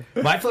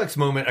 My flex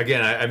moment,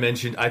 again, I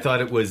mentioned, I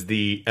thought it was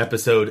the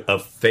episode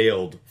of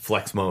failed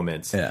flex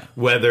moments. Yeah.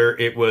 Whether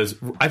it was,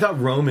 I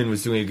thought Roman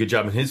was doing a good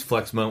job in his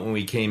flex moment when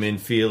we came in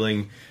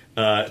feeling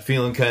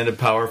kind of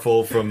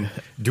powerful from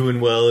doing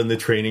well in the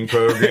training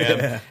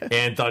program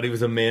and thought he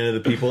was a man of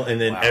the people. And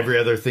then every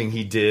other thing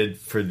he did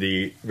for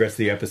the rest of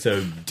the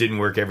episode didn't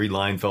work. Every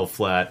line fell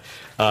flat.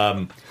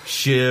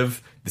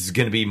 Shiv, this is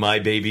going to be my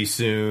baby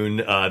soon.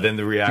 Then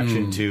the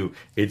reaction to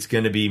it's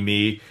going to be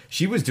me.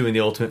 She was doing the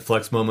ultimate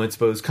flex moments,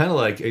 but it was kind of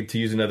like, to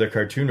use another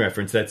cartoon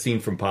reference, that scene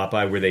from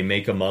Popeye where they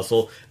make a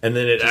muscle and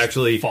then it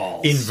actually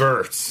falls.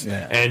 Inverts.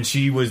 Yeah. And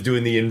she was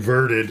doing the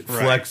inverted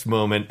flex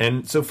moment.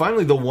 And so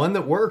finally, the one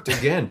that worked,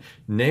 again,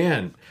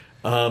 Nan.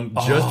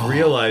 Just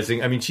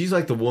realizing, I mean, she's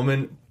like the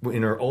woman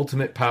in her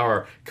ultimate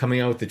power coming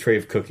out with the tray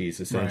of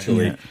cookies,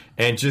 essentially. Right.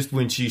 Yeah. And just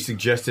when she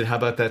suggested, how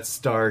about that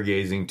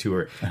stargazing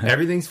tour?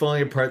 Everything's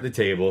falling apart at the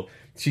table.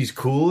 She's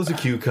cool as a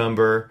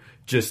cucumber.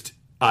 Just,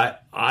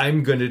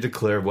 I'm going to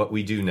declare what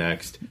we do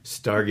next.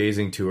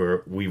 Stargazing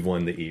tour, we've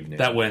won the evening.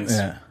 That wins.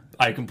 Yeah.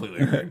 I completely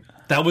agree.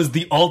 That was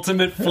the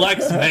ultimate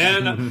flex,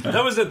 man.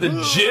 That was at the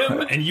gym,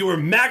 and you were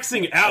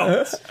maxing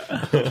out.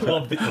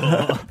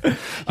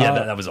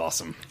 That was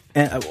awesome.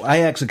 And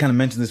I actually kind of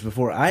mentioned this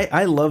before.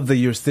 I love that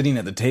you're sitting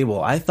at the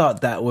table. I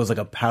thought that was like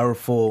a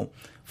powerful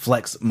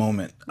flex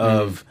moment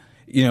of,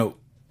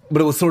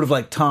 but it was sort of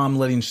like Tom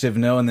letting Shiv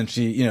know, and then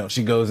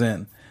she goes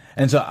in.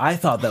 And so I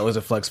thought that was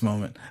a flex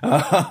moment.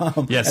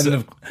 Yes. And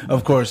then,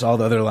 of course, all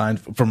the other lines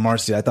from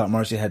Marcia. I thought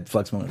Marcia had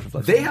flex moment for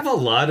flex They have a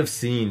lot of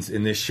scenes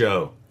in this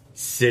show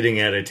sitting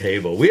at a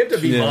table. We have to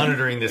be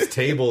monitoring this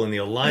table and the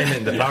alignment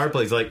and the power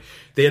plays. Like,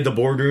 they had the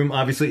boardroom,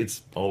 obviously.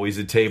 It's always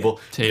a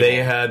table. They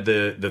had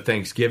the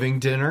Thanksgiving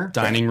dinner.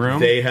 Dining room.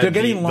 They're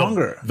getting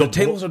longer. The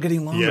tables are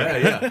getting longer.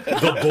 Yeah.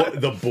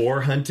 The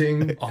boar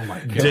hunting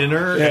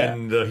dinner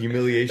and the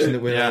humiliation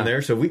that went on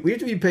there. So we have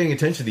to be paying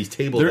attention to these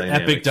table dynamics.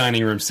 They're epic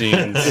dining room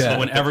scenes.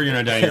 Whenever you're in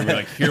a dining room, you're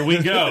like, here we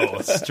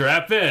go.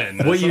 Strap in.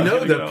 Well,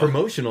 the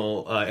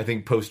promotional, I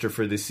think, poster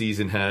for this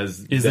season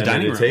is the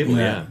dining room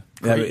table.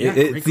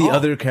 It's the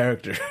other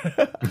character.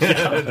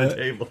 The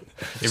table.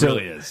 It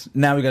really is.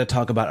 Now we got to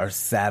talk about our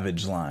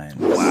savage lines.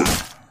 Wow.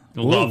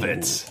 Love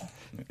it.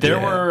 There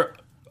were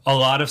a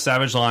lot of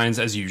savage lines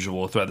as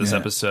usual throughout this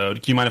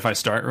episode. Can you mind if I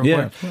start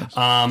real quick?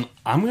 I'm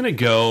going to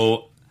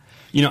go,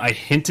 I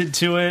hinted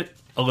to it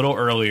a little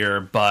earlier,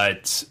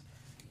 but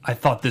I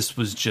thought this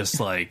was just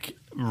like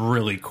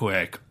really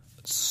quick.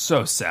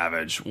 So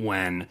savage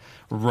when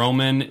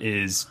Roman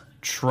is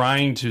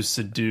trying to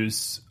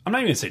seduce, I'm not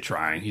even going to say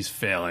trying, he's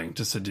failing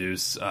to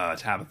seduce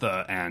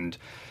Tabitha, and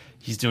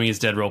he's doing his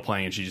dead role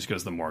playing, and she just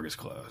goes, "The morgue is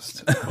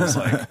closed." I was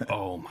like,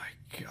 oh my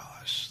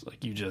gosh.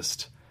 Like, you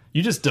just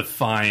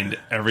defined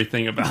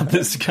everything about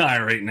this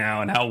guy right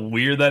now and how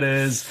weird that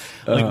is.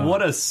 Like,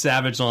 what a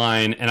savage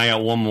line. And I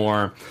got one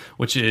more,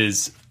 which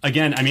is,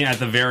 again, I mean, at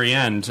the very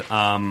end,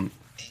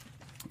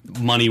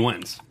 money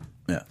wins.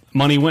 Yeah.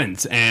 Money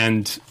wins.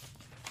 And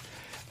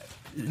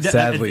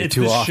sadly,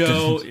 too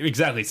often.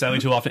 Sadly,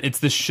 too often. It's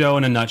the show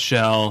in a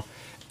nutshell.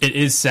 It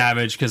is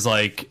savage because,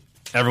 like,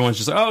 everyone's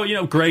just like,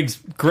 oh,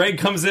 Greg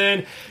comes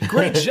in.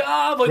 Great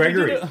job.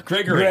 Like,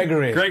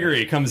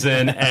 Gregory comes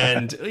in,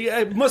 and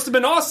it must have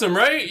been awesome,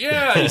 right?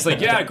 Yeah. He's like,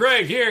 yeah,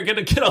 Greg, here, get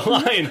a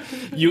line.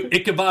 You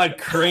Ichabod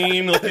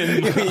Crane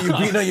looking.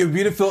 you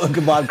beautiful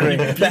Ichabod Crane.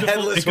 The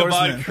headless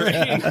Ichabod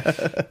Crane.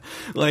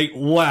 Like,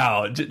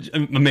 wow.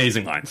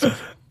 Amazing lines.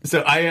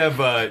 So I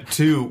have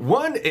two.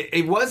 One,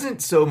 it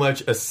wasn't so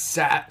much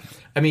I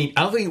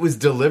don't think it was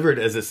delivered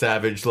as a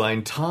savage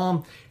line.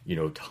 Tom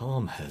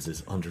has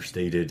this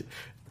understated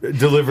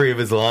delivery of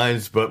his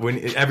lines, but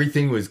when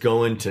everything was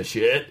going to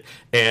shit,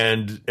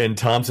 and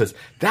Tom says,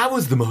 "That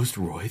was the most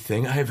Roy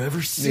thing I have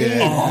ever seen."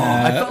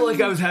 Yeah. I felt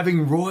like I was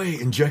having Roy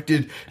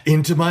injected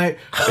into my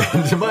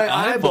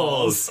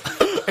eyeballs.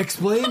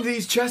 Explain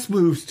these chess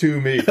moves to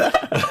me.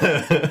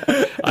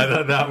 I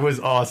thought that was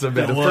awesome.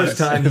 And the first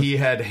time he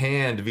had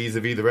hand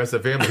vis-a-vis the rest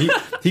of the family,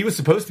 he was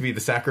supposed to be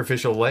the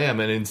sacrificial lamb,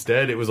 and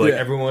instead it was like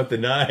everyone with the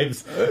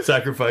knives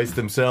sacrificed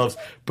themselves.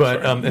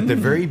 But at the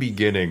very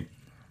beginning,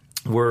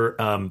 where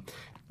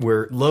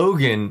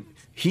Logan,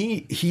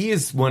 he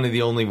is one of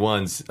the only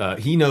ones.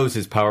 He knows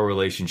his power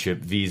relationship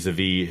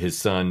vis-a-vis his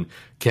son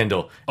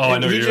Kendall. Oh, and I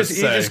know he what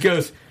just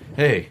goes,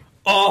 "Hey,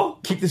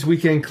 keep this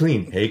weekend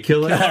clean, hey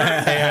killer,"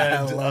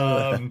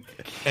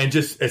 and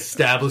just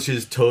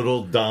establishes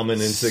total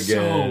dominance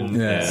again.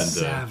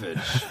 Savage.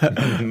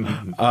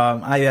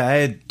 I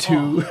had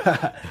two.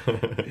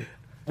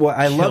 Well,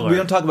 I love. We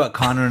don't talk about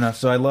Connor enough,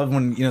 so I love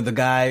when the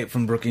guy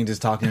from Brookings is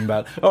talking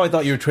about, I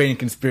thought you were trading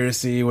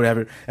conspiracy,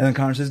 whatever, and then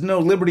Connor says, no,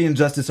 liberty and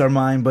justice are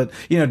mine, but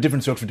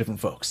different strokes for different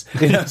folks.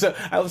 So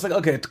I was like,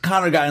 okay,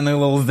 Connor got in the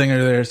little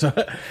zinger there. So,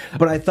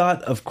 but I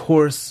thought, of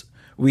course,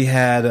 we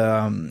had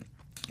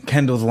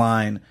Kendall's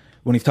line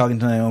when he's talking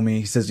to Naomi.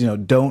 He says,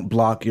 don't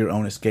block your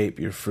own escape,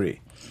 you're free.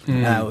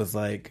 And I was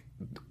like,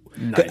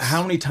 nice.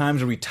 How many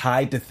times are we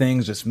tied to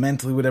things just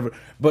mentally, whatever?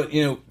 But,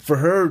 for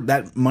her,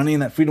 that money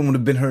and that freedom would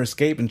have been her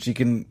escape, and she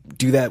can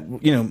do that,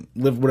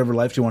 live whatever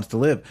life she wants to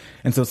live.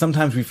 And so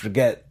sometimes we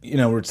forget,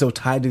 we're so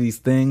tied to these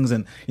things,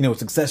 and,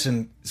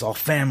 Succession is all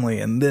family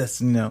and this,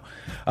 So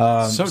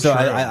true.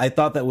 I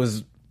thought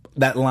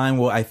that line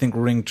will, I think,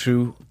 ring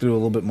true through a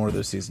little bit more of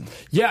this season.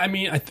 Yeah, I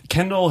mean,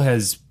 Kendall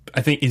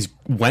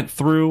went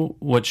through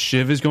what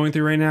Shiv is going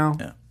through right now.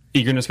 Yeah.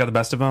 Eagerness got the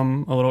best of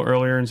him a little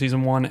earlier in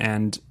season 1,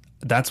 and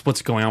that's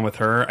what's going on with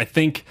her. I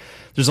think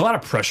there's a lot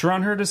of pressure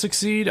on her to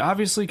succeed,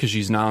 obviously, because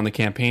she's not on the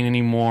campaign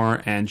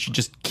anymore, and she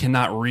just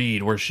cannot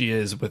read where she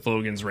is with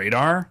Logan's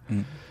radar.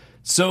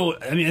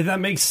 So, I mean, that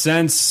makes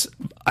sense.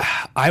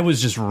 I was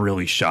just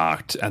really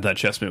shocked at that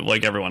chess move,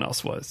 like everyone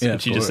else was. Yeah,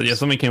 and she just said,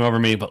 something came over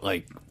me, but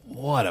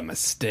what a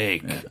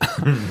mistake.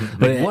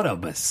 What a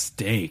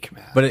mistake,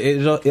 man. But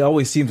it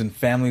always seems in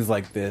families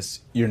like this,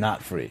 you're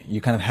not free.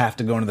 You kind of have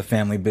to go into the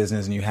family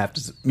business, and you have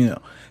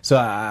to, So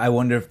I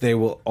wonder if they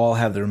will all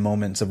have their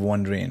moments of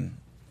wondering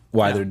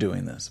why they're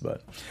doing this.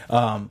 But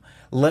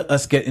let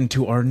us get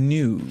into our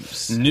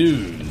news.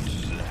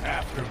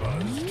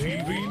 AfterBuzz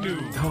TV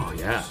News. Oh,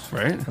 yeah.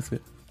 Right? That's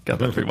good. Got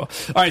that pretty well.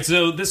 All right,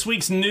 so this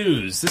week's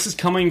news. This is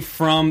coming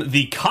from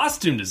the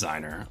costume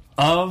designer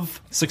of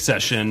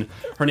Succession.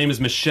 Her name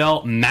is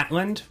Michelle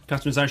Matland,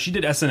 costume designer. She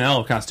did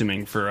SNL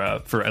costuming for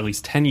at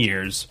least 10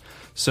 years.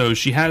 So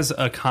she has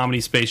a comedy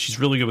space. She's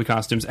really good with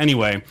costumes.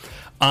 Anyway,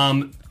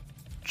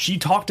 she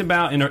talked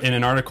about in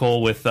an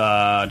article with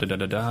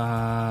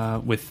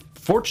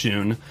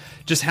Fortune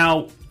just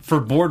how for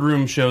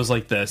boardroom shows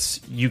like this,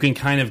 you can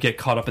kind of get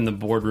caught up in the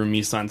boardroom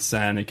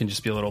mise-en-scène. It can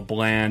just be a little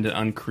bland,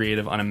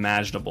 uncreative,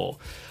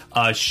 unimaginable.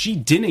 She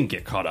didn't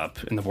get caught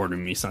up in the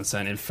boardroom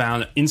mise-en-scène and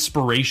found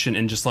inspiration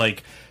in just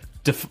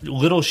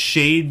little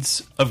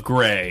shades of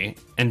gray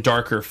and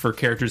darker for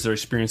characters that are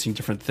experiencing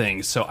different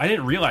things. So I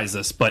didn't realize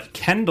this, but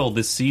Kendall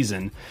this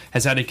season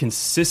has had a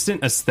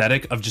consistent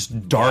aesthetic of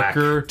just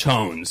darker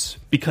tones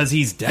because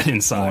he's dead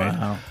inside.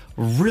 Wow.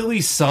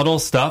 Really subtle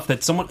stuff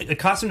that a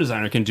costume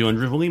designer can do and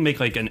really make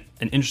an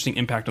interesting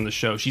impact on the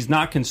show. She's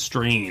not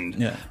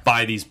constrained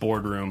by these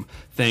boardroom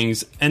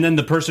things. And then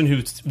the person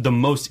who's the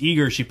most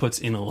eager, she puts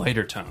in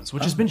lighter tones,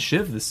 which has been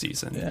Shiv this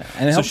season. Yeah,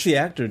 and it helps the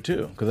actor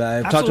too, because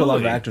I've talked to a lot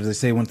of actors. They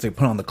say once they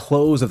put on the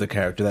clothes of the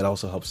character, that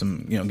also helps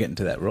them, get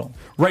into that role.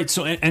 Right.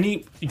 So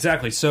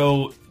exactly.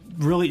 So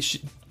really,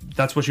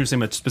 that's what she was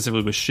saying about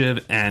specifically with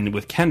Shiv and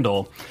with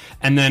Kendall.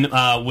 And then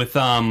with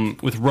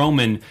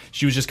Roman,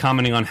 she was just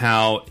commenting on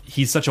how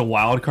he's such a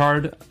wild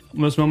card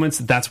most moments.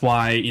 That's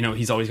why,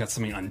 he's always got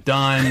something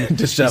undone.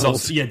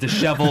 Disheveled.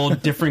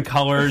 Disheveled, different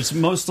colors,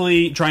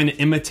 mostly trying to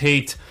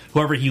imitate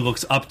whoever he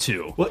looks up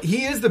to. Well,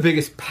 he is the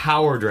biggest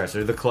power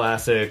dresser, the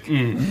classic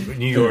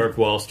New York,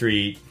 Wall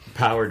Street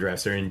power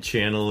dresser, and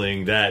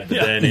channeling that, but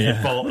then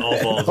it all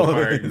falls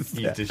apart and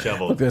he's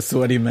disheveled. The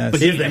sweaty mess.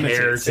 But he has the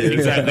hair too.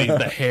 Exactly,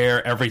 the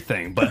hair,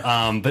 everything. But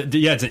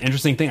yeah, it's an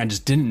interesting thing I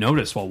just didn't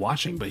notice while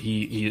watching, but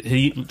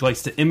he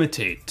likes to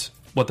imitate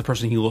what the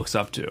person he looks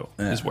up to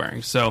is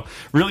wearing. So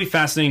really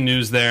fascinating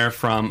news there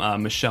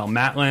from Michelle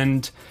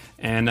Matland.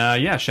 And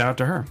shout out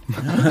to her.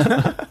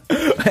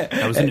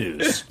 That was the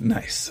news.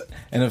 Nice.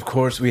 And of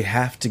course, we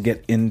have to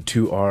get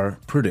into our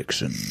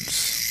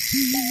predictions.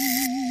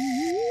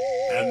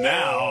 And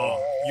now,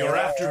 your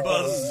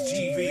AfterBuzz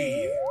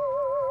TV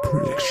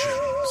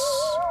Predictions.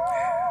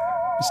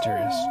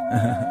 Mysterious.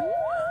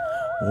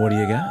 What do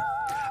you got?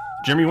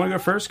 Jeremy, you want to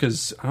go first?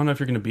 Because I don't know if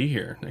you're going to be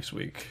here next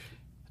week.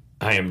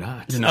 I am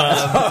not.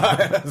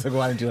 So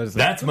why didn't you let us know?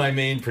 That's my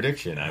main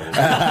prediction.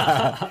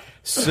 I will.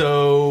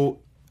 So,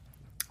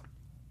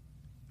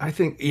 I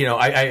think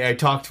I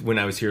talked when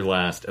I was here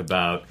last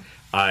about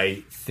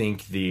I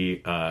think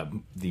the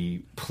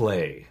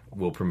play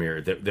will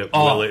premiere that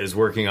Willa is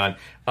working on.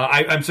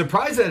 I'm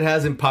surprised that it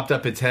hasn't popped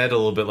up its head a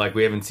little bit, like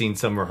we haven't seen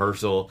some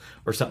rehearsal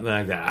or something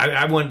like that.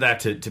 I want that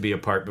to be a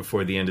part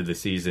before the end of the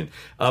season.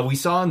 We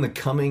saw in the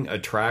coming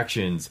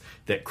attractions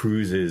that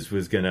Cruises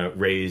was going to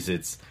raise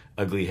its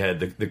ugly head,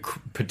 the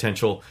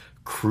potential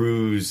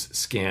cruise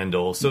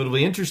scandal. So it'll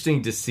be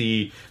interesting to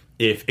see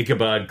if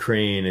Ichabod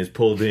Crane is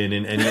pulled in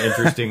any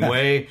interesting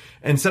way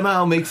and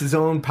somehow makes his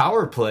own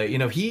power play. You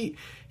know, he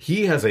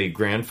has a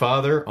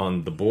grandfather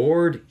on the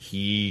board.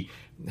 He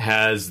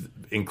has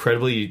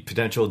incredibly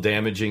potential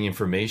damaging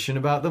information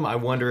about them. I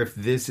wonder if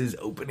this is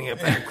opening up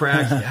that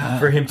crack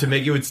for him to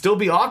make it would still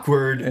be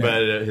awkward,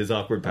 but his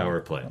awkward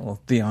power play. Well,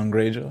 Theon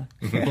Greyjoy.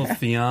 Little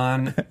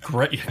Theon.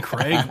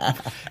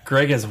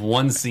 Greg has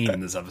one scene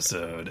in this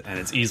episode, and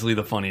it's easily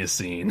the funniest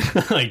scene.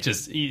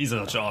 He's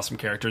such an awesome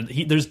character.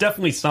 There's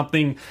definitely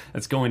something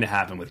that's going to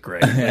happen with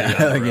Greg.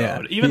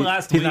 Even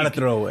last week. He's not a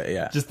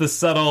throwaway, Just the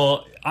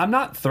subtle, I'm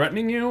not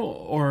threatening you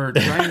or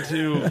trying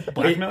to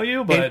blackmail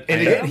you, but...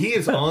 And again, he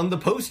is on the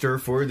poster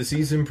for the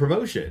season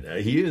promotion.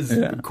 He is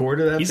core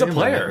to that. He's a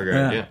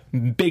player.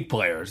 Big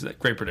players.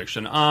 Great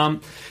prediction.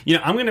 I'm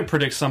going to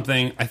predict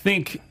something. I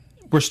think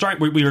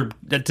we are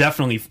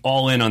definitely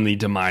all in on the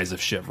demise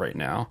of Shiv right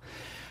now.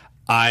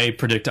 I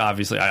predict,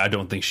 obviously, I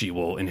don't think she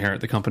will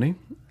inherit the company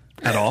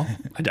at all.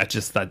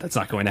 That's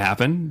not going to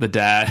happen. The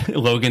dad,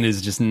 Logan,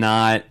 is just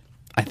not...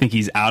 I think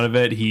he's out of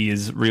it. He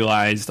has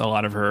realized a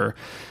lot of her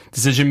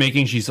decision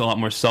making. She's a lot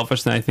more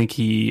selfish than I think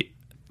he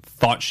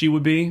thought she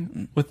would be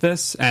with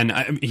this. And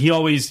he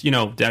always,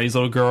 daddy's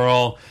little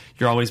girl,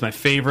 you're always my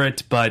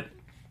favorite, or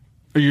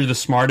you're the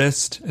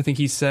smartest, I think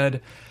he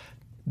said.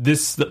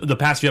 The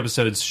past few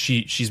episodes,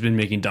 she's been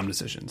making dumb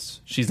decisions.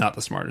 She's not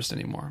the smartest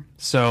anymore.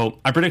 So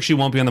I predict she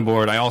won't be on the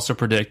board. I also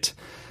predict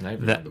that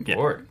on the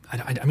board.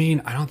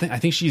 I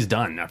think she's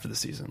done after the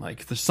season.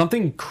 Like, there's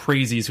something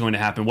crazy is going to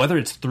happen, whether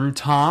it's through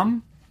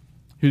Tom,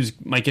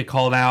 might get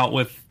called out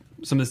with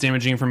some of this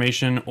damaging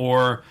information,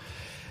 or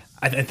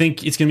I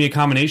think it's going to be a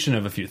combination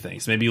of a few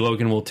things. Maybe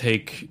Logan will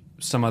take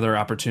some other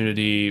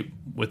opportunity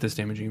with this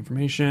damaging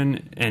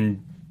information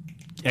and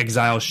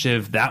exile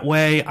Shiv that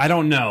way. I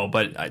don't know,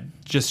 but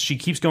she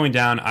keeps going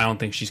down. I don't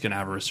think she's going to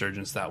have a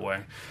resurgence that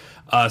way.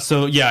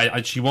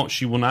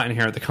 She will not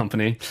inherit the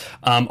company.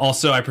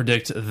 Also, I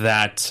predict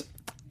that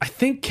I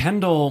think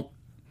Kendall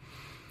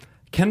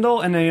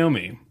and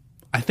Naomi,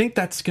 I think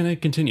that's going to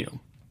continue.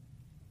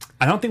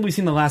 I don't think we've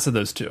seen the last of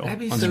those two. That'd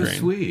be on so screen.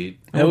 sweet.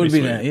 That would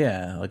be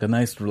like a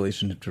nice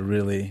relationship to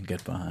really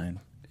get behind.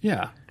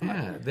 Yeah.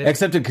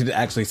 Except it could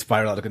actually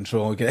spiral out of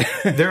control.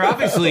 They're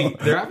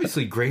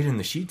obviously great in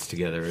the sheets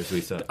together, as we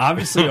said.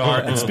 Obviously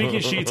are. And speaking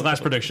of sheets,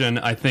 last prediction,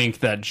 I think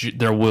that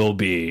there will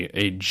be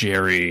a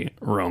Jerry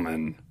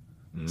Roman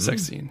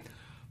sex scene.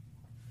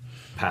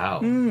 Pow.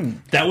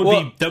 That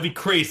would be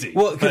crazy.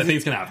 Well, but I think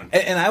it's gonna happen.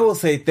 And I will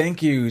say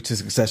thank you to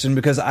Succession,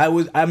 because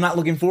I'm not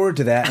looking forward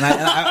to that, and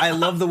I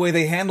love the way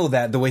they handled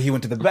that. The way he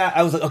went to the back,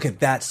 I was like, okay,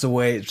 that's the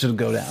way it should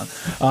go down.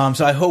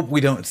 So I hope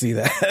we don't see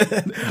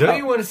that. Don't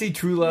you want to see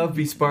true love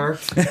be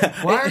sparked?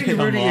 Why are you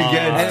rooting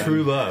against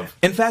true love?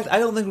 In fact, I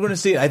don't think we're going to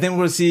see it. I think we're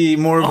going to see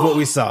more of what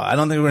we saw. I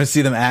don't think we're going to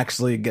see them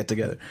actually get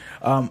together.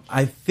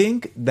 I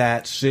think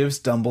that Shiv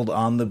stumbled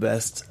on the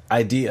best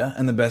idea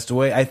and the best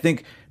way. I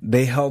think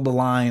they held the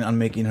line on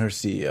making her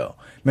CEO.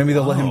 Maybe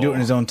they'll let him do it in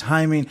his own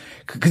timing,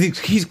 because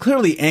he's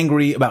clearly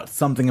angry about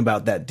something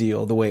about that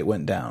deal, the way it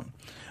went down.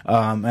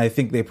 I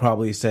think they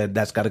probably said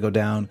that's got to go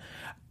down,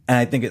 and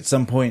I think at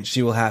some point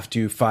she will have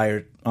to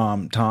fire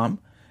Tom.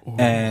 Ooh.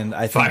 And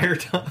I think fire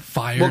Tom.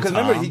 Well, because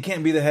remember, he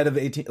can't be the head of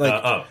 18.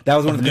 That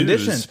was one of the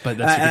conditions. But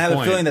that's and I have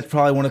a feeling that's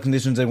probably one of the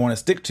conditions they want to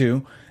stick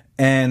to.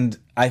 And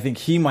I think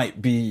he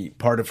might be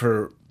part of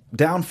her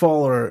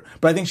downfall,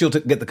 but I think she'll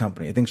get the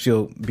company. I think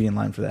she'll be in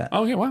line for that.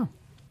 Oh, yeah, wow.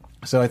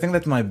 So I think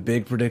that's my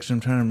big prediction. I'm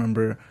trying to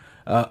remember.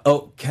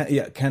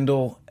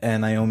 Kendall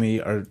and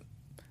Naomi are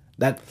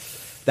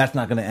that's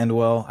not going to end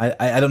well.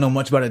 I don't know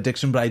much about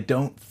addiction, but I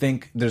don't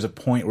think there's a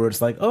point where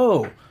it's like,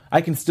 oh,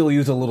 I can still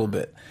use a little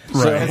bit.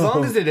 Right. So, as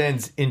long as it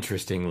ends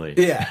interestingly.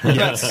 Yeah.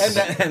 Yes.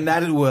 and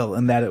that it will.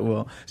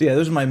 So yeah,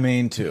 those are my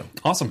main two.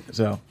 Awesome.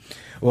 So,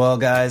 well,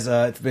 guys,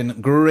 it's been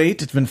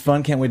great. It's been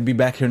fun. Can't wait to be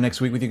back here next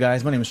week with you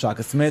guys. My name is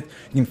Shaka Smith.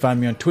 You can find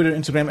me on Twitter,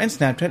 Instagram, and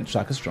Snapchat at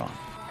Shaka Strong.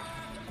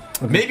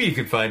 Okay. Maybe you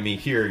could find me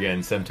here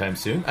again sometime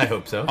soon. I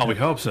hope so. Oh, we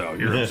hope so.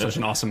 You're such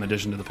an awesome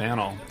addition to the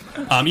panel.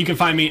 You can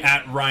find me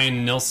at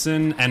Ryan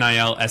Nilsen,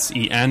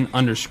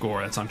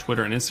 NILSEN_. That's on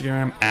Twitter and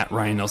Instagram, at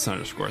Ryan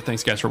Nilsen _.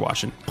 Thanks, guys, for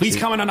watching. Please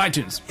comment on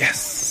iTunes.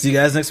 Yes. See you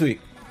guys next week.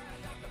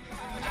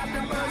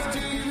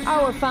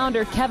 Our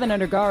founder, Kevin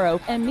Undergaro,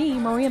 and me,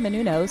 Maria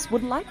Menounos,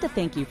 would like to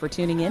thank you for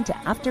tuning in to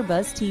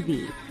AfterBuzz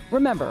TV.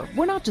 Remember,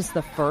 we're not just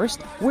the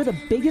first, we're the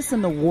biggest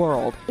in the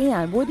world,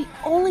 and we're the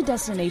only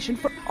destination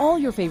for all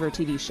your favorite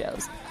TV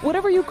shows.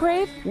 Whatever you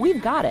crave,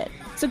 we've got it.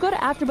 So go to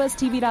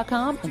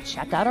AfterBuzzTV.com and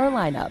check out our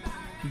lineup.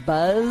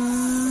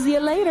 Buzz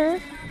you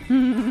later.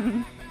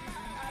 The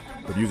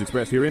views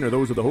expressed herein are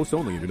those of the hosts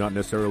only and do not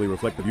necessarily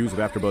reflect the views of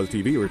AfterBuzz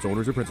TV or its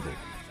owners or principals.